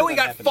think I know he Switzerland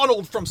got happened-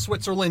 funneled from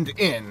Switzerland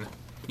in.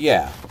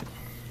 Yeah.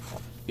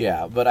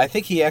 Yeah, but I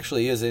think he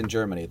actually is in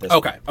Germany at this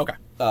Okay. Okay.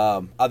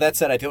 That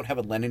said, I don't have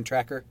a Lenin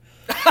tracker.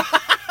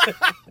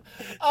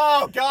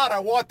 Oh God, I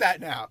want that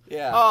now.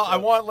 Yeah. Oh, I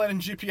want Lenin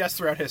GPS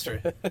throughout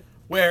history.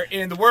 Where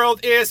in the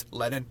world is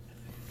Lenin?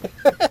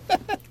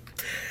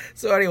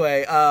 So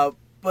anyway,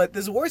 but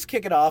this war's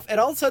kicking off, and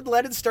all of a sudden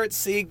Lenin starts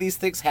seeing these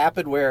things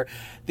happen where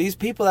these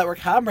people that were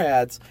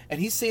comrades, and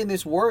he's seeing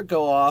this war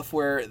go off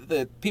where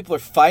the people are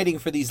fighting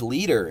for these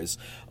leaders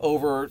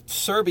over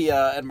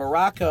Serbia and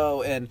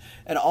Morocco and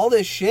all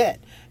this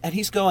shit. And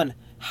he's going,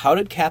 how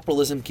did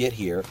capitalism get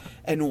here?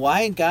 And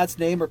why in God's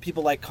name are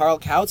people like Karl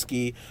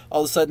Kautsky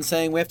all of a sudden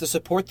saying we have to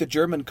support the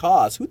German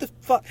cause? Who the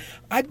fuck?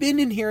 I've been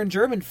in here in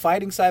Germany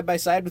fighting side by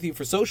side with you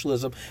for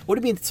socialism. What do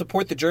you mean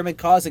support the German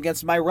cause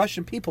against my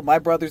Russian people, my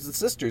brothers and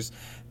sisters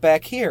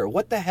back here?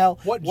 What the hell?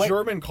 What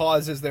German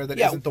cause is there that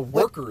isn't the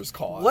workers'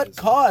 cause? What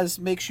cause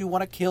makes you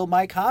want to kill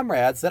my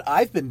comrades that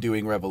I've been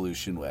doing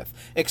revolution with?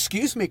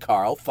 Excuse me,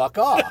 Karl, fuck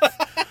off.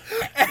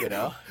 You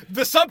know?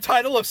 The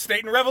subtitle of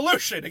State and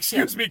Revolution.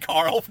 Excuse me,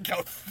 Carl.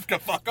 Go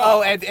fuck off.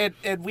 Oh,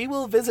 and we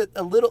will visit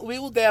a little. We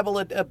will dabble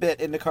a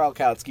bit into Karl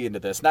Kautsky into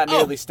this. Not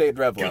nearly State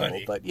Rev level,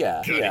 goody. but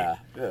yeah, Goody. yeah.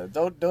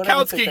 Don't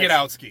Kautsky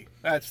Gadowski.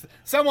 That's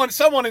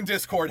someone in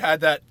Discord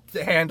had that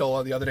handle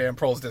on the other day on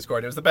Proles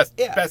Discord. It was the best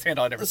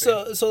handle I'd ever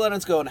seen. So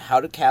Lenin's going,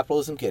 how did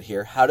capitalism get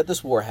here? How did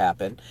this war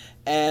happen?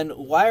 And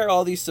why are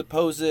all these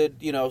supposed,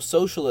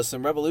 socialists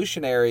and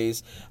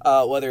revolutionaries,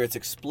 whether it's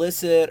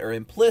explicit or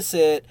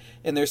implicit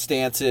in their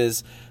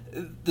stances,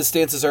 the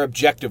stances are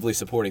objectively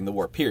supporting the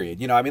war,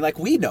 period. Like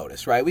we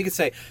notice, right? We could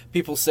say,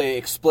 people say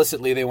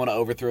explicitly they want to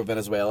overthrow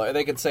Venezuela, or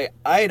they can say,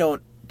 I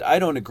don't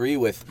agree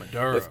with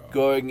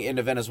going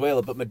into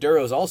Venezuela, but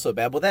Maduro is also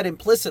bad. Well, that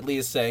implicitly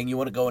is saying you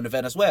want to go into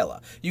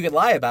Venezuela. You can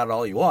lie about it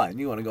all you want.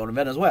 You want to go into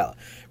Venezuela,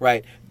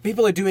 right?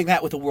 People are doing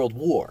that with a world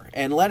war.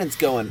 And Lenin's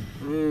going,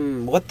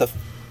 what the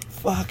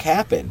fuck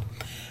happened?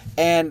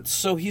 And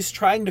so he's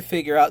trying to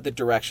figure out the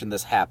direction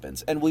this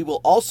happens. And we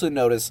will also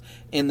notice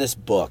in this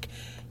book,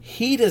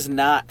 he does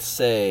not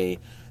say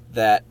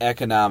that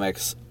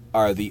economics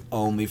are the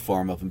only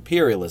form of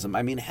imperialism.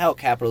 I mean, hell,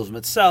 capitalism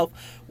itself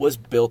was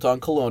built on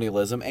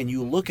colonialism, and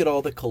you look at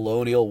all the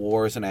colonial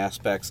wars and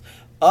aspects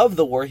of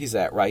the war he's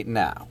at right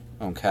now,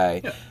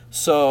 okay? Yeah.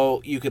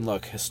 So you can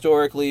look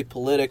historically,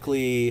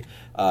 politically,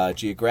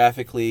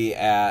 geographically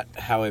at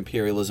how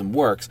imperialism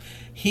works.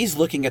 He's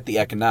looking at the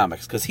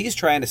economics because he's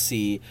trying to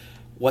see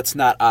what's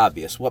not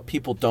obvious, what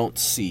people don't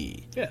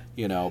see. Yeah.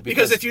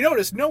 Because if you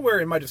notice,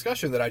 nowhere in my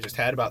discussion that I just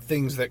had about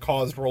things that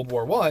caused World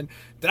War I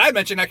did I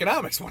mention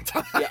economics one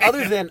time. Yeah,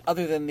 other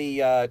than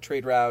the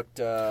trade route.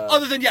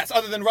 Other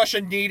than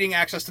Russia needing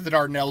access to the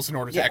Dardanelles in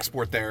order to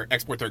export their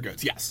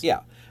goods. Yes.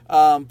 Yeah.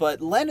 But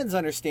Lenin's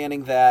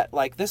understanding that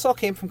this all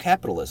came from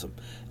capitalism,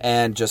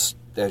 and just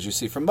as you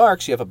see from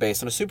Marx, you have a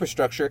base and a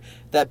superstructure.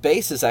 That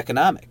base is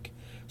economic.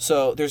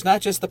 So there's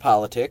not just the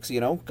politics,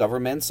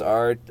 governments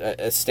are,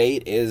 a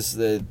state is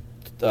the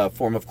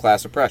form of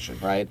class oppression,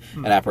 right?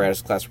 An apparatus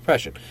of class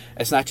oppression.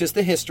 It's not just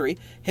the history.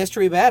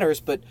 History matters,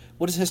 but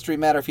what does history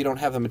matter if you don't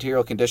have the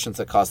material conditions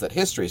that cause that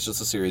history? It's just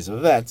a series of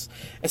events.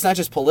 It's not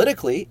just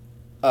politically,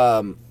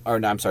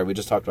 we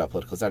just talked about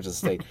political, it's not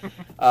just a state.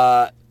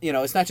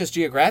 It's not just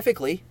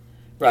geographically,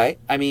 right?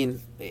 I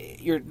mean,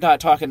 you're not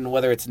talking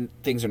whether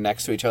things are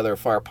next to each other or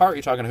far apart.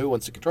 You're talking who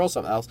wants to control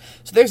something else.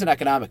 So there's an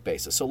economic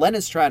basis. So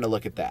Lenin's trying to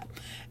look at that.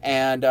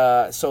 And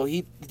so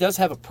he does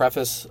have a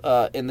preface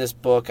in this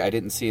book. I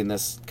didn't see in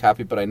this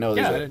copy, but I know I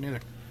didn't either.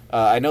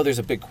 I know there's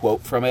a big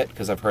quote from it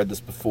because I've heard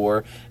this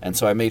before, and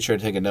so I made sure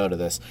to take a note of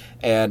this.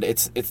 And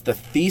it's the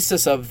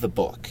thesis of the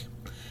book.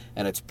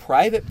 And it's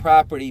private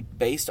property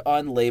based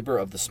on labor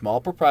of the small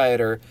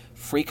proprietor,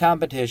 free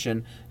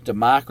competition,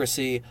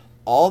 democracy,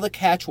 all the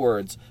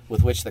catchwords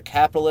with which the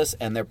capitalists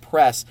and their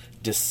press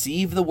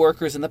deceive the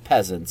workers and the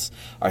peasants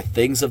are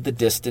things of the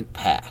distant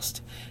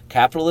past.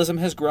 Capitalism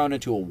has grown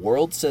into a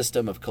world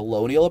system of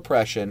colonial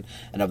oppression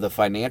and of the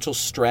financial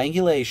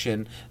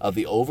strangulation of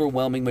the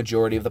overwhelming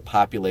majority of the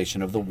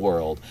population of the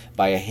world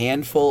by a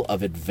handful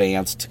of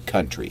advanced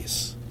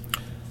countries.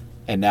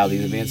 And now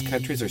these advanced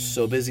countries are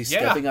so busy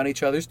stepping on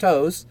each other's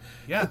toes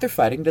that they're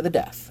fighting to the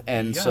death.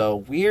 And so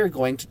we're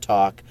going to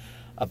talk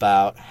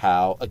about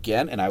how,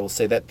 again, and I will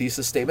say that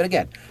thesis statement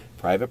again,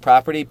 private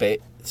property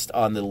based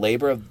on the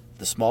labor of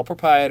the small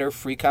proprietor,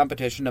 free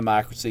competition,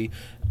 democracy,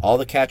 all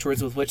the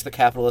catchwords with which the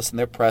capitalists and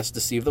their press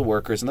deceive the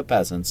workers and the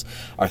peasants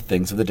are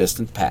things of the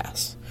distant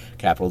past.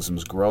 Capitalism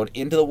has grown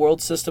into the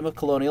world system of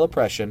colonial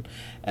oppression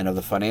and of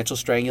the financial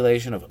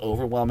strangulation of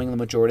overwhelming the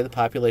majority of the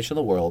population of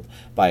the world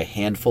by a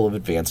handful of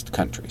advanced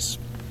countries.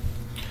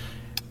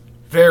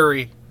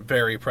 Very,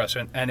 very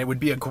prescient, and it would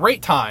be a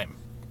great time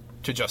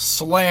to just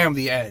slam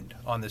the end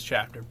on this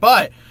chapter.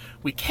 But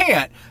we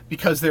can't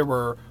because there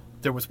were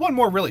there was one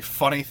more really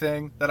funny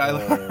thing that I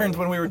learned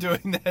when we were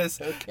doing this.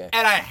 Okay.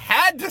 And I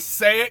had to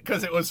say it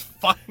because it was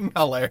fucking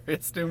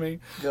hilarious to me.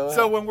 Go ahead.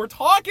 So when we're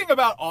talking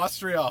about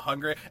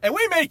Austria-Hungary, and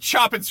we may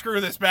chop and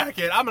screw this back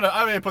in. I'm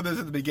gonna put this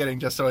at the beginning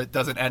just so it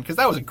doesn't end, because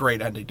that was a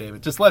great ending,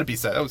 David. Just let it be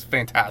said. That was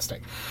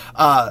fantastic.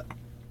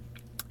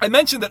 I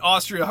mentioned that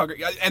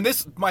Austria-Hungary, and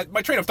this my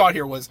train of thought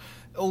here was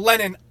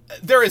Lenin.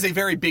 There is a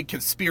very big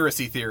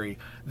conspiracy theory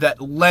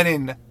that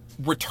Lenin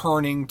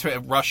returning to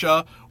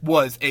Russia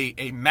was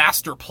a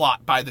master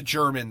plot by the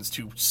Germans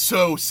to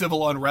sow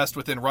civil unrest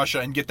within Russia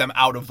and get them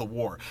out of the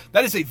war.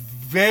 That is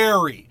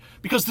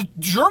because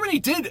Germany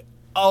did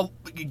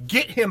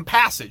get him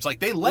passage. Like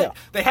they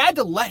had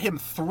to let him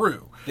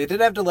through. They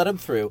did have to let him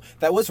through.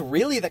 That was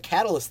really the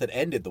catalyst that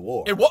ended the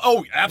war.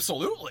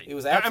 Absolutely. It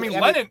was absolutely.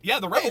 Lenin. Yeah,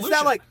 the revolution.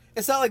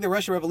 It's not like the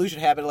Russian Revolution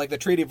happened. Like the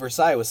Treaty of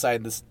Versailles was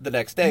signed the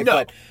next day. No.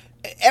 But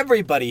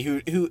everybody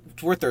who's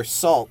worth their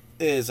salt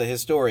is a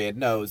historian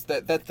knows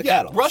that's the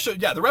catalyst. Russia.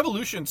 Yeah, the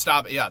revolution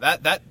stopped. Yeah,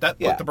 that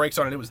put the brakes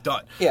on it. It was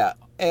done. Yeah,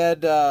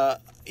 and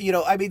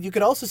you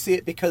could also see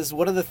it because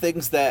one of the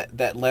things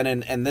that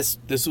Lenin, and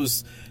this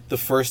was the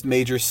first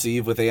major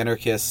sieve with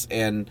anarchists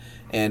and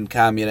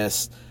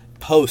communists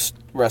post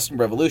Russian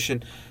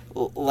Revolution.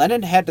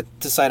 Lenin had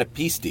to sign a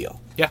peace deal.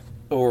 Yeah.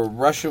 Or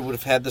Russia would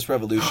have had this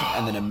revolution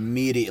and then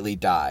immediately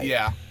died.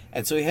 Yeah.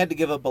 And so he had to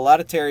give up a lot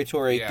of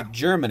territory to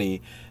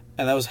Germany,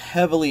 and that was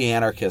heavily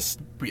anarchist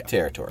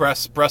territory.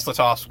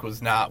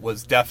 Brest-Litovsk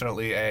was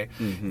definitely a.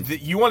 Mm-hmm.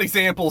 You want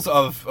examples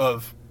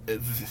of you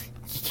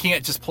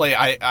can't just play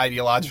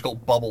ideological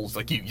bubbles.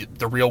 Like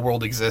the real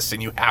world exists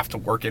and you have to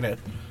work in it.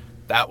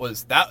 That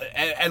was that,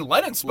 and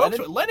Lenin spoke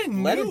to it.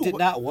 Lenin did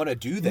not want to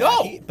do that.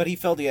 No, but he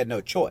felt he had no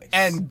choice.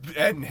 And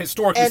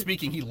historically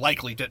speaking, he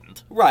likely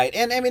didn't. Right,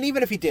 and I mean,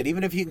 even if he did,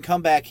 even if he can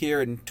come back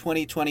here in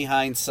 20/20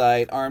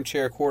 hindsight,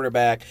 armchair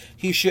quarterback,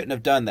 he shouldn't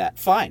have done that.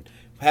 Fine,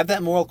 have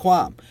that moral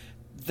qualm.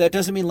 That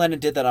doesn't mean Lenin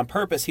did that on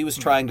purpose. He was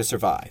trying to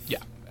survive. Yeah.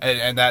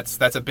 And that's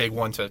a big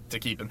one to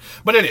keep in.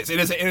 But it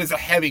is a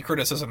heavy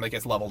criticism that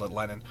gets leveled at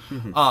Lenin.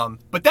 Mm-hmm.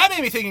 But that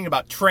made me thinking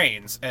about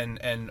trains,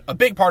 and a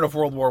big part of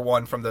World War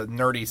I from the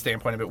nerdy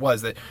standpoint of it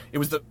was that it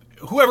was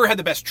whoever had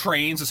the best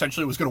trains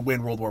essentially was going to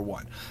win World War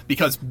I,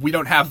 because we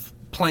don't have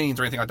planes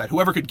or anything like that.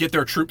 Whoever could get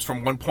their troops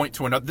from one point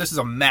to another, this is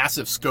a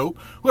massive scope.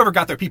 Whoever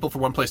got their people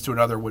from one place to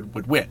another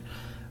would win.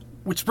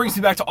 Which brings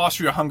me back to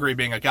Austria-Hungary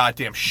being a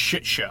goddamn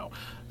shit show.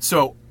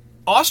 So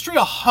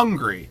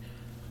Austria-Hungary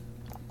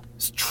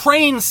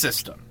train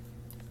system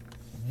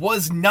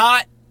was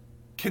not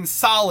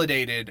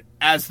consolidated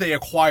as they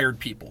acquired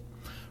people,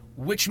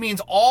 which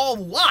means a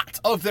lot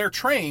of their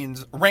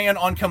trains ran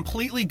on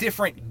completely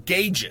different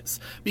gauges,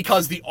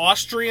 because the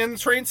Austrian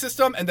train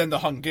system and then the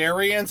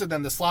Hungarians and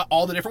then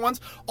all the different ones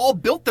all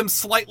built them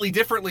slightly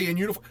differently in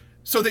uniform.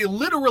 So they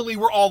literally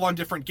were all on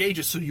different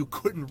gauges, so you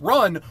couldn't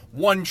run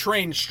one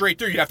train straight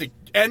through. You'd have to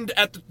end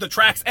at the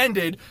tracks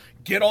ended,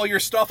 get all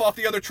your stuff off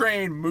the other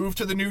train, move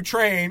to the new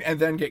train, and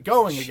then get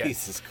going again.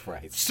 Jesus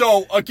Christ.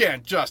 So,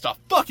 again, just a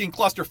fucking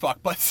clusterfuck.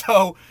 But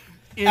so...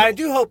 I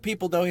do hope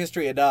people know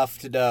history enough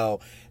to know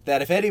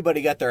that if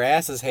anybody got their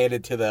asses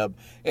handed to them,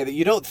 and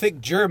you don't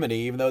think Germany,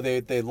 even though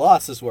they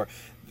lost this war,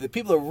 the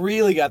people that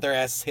really got their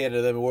asses handed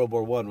to them in World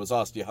War I was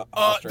Austria.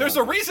 There's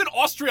a reason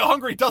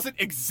Austria-Hungary doesn't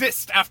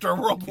exist after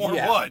World War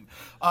I.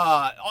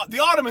 The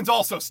Ottomans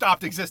also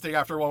stopped existing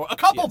after World War I. A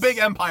couple big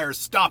empires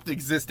stopped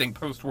existing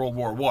post-World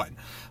War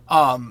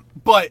I.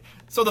 But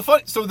so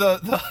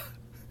the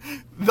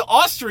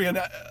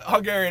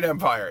Austrian-Hungarian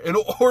Empire, in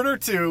order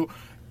to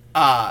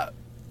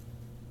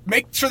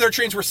make sure their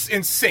trains were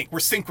in sync, were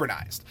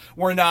synchronized,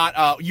 were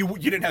not you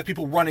didn't have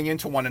people running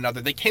into one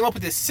another, they came up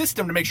with this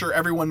system to make sure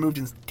everyone moved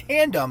in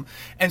tandem,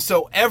 and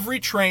so every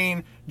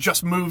train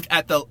just moved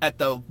at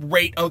the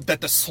rate that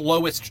the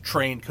slowest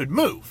train could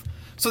move,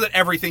 so that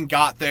everything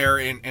got there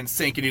in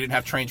sync and you didn't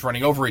have trains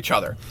running over each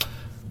other.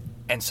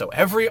 And so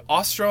every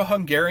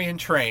Austro-Hungarian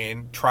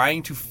train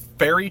trying to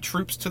ferry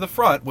troops to the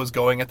front was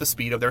going at the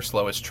speed of their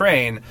slowest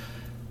train,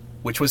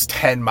 which was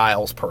 10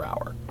 miles per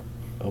hour.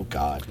 Oh,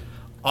 God.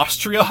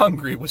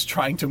 Austria-Hungary was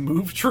trying to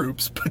move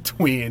troops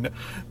between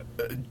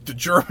the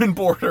German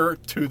border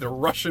to the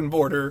Russian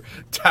border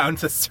down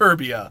to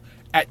Serbia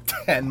at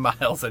 10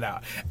 miles an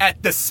hour.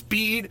 At the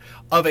speed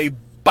of a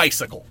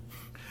bicycle.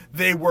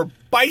 They were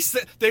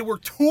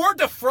Tour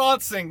de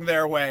Francing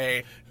their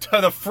way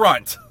to the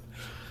front.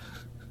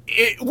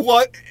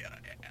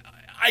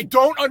 I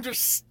don't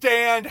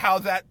understand how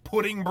that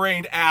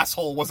pudding-brained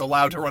asshole was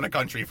allowed to run a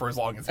country for as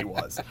long as he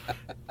was.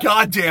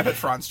 God damn it,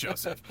 Franz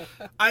Joseph.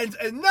 And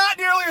not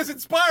nearly as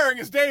inspiring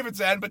as David's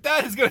end, but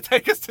that is going to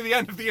take us to the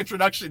end of the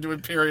introduction to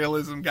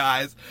imperialism,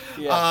 guys.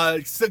 Yeah.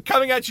 So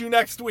coming at you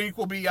next week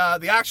will be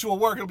the actual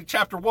work. It'll be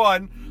chapter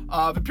 1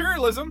 of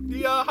Imperialism,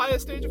 the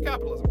highest stage of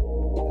capitalism.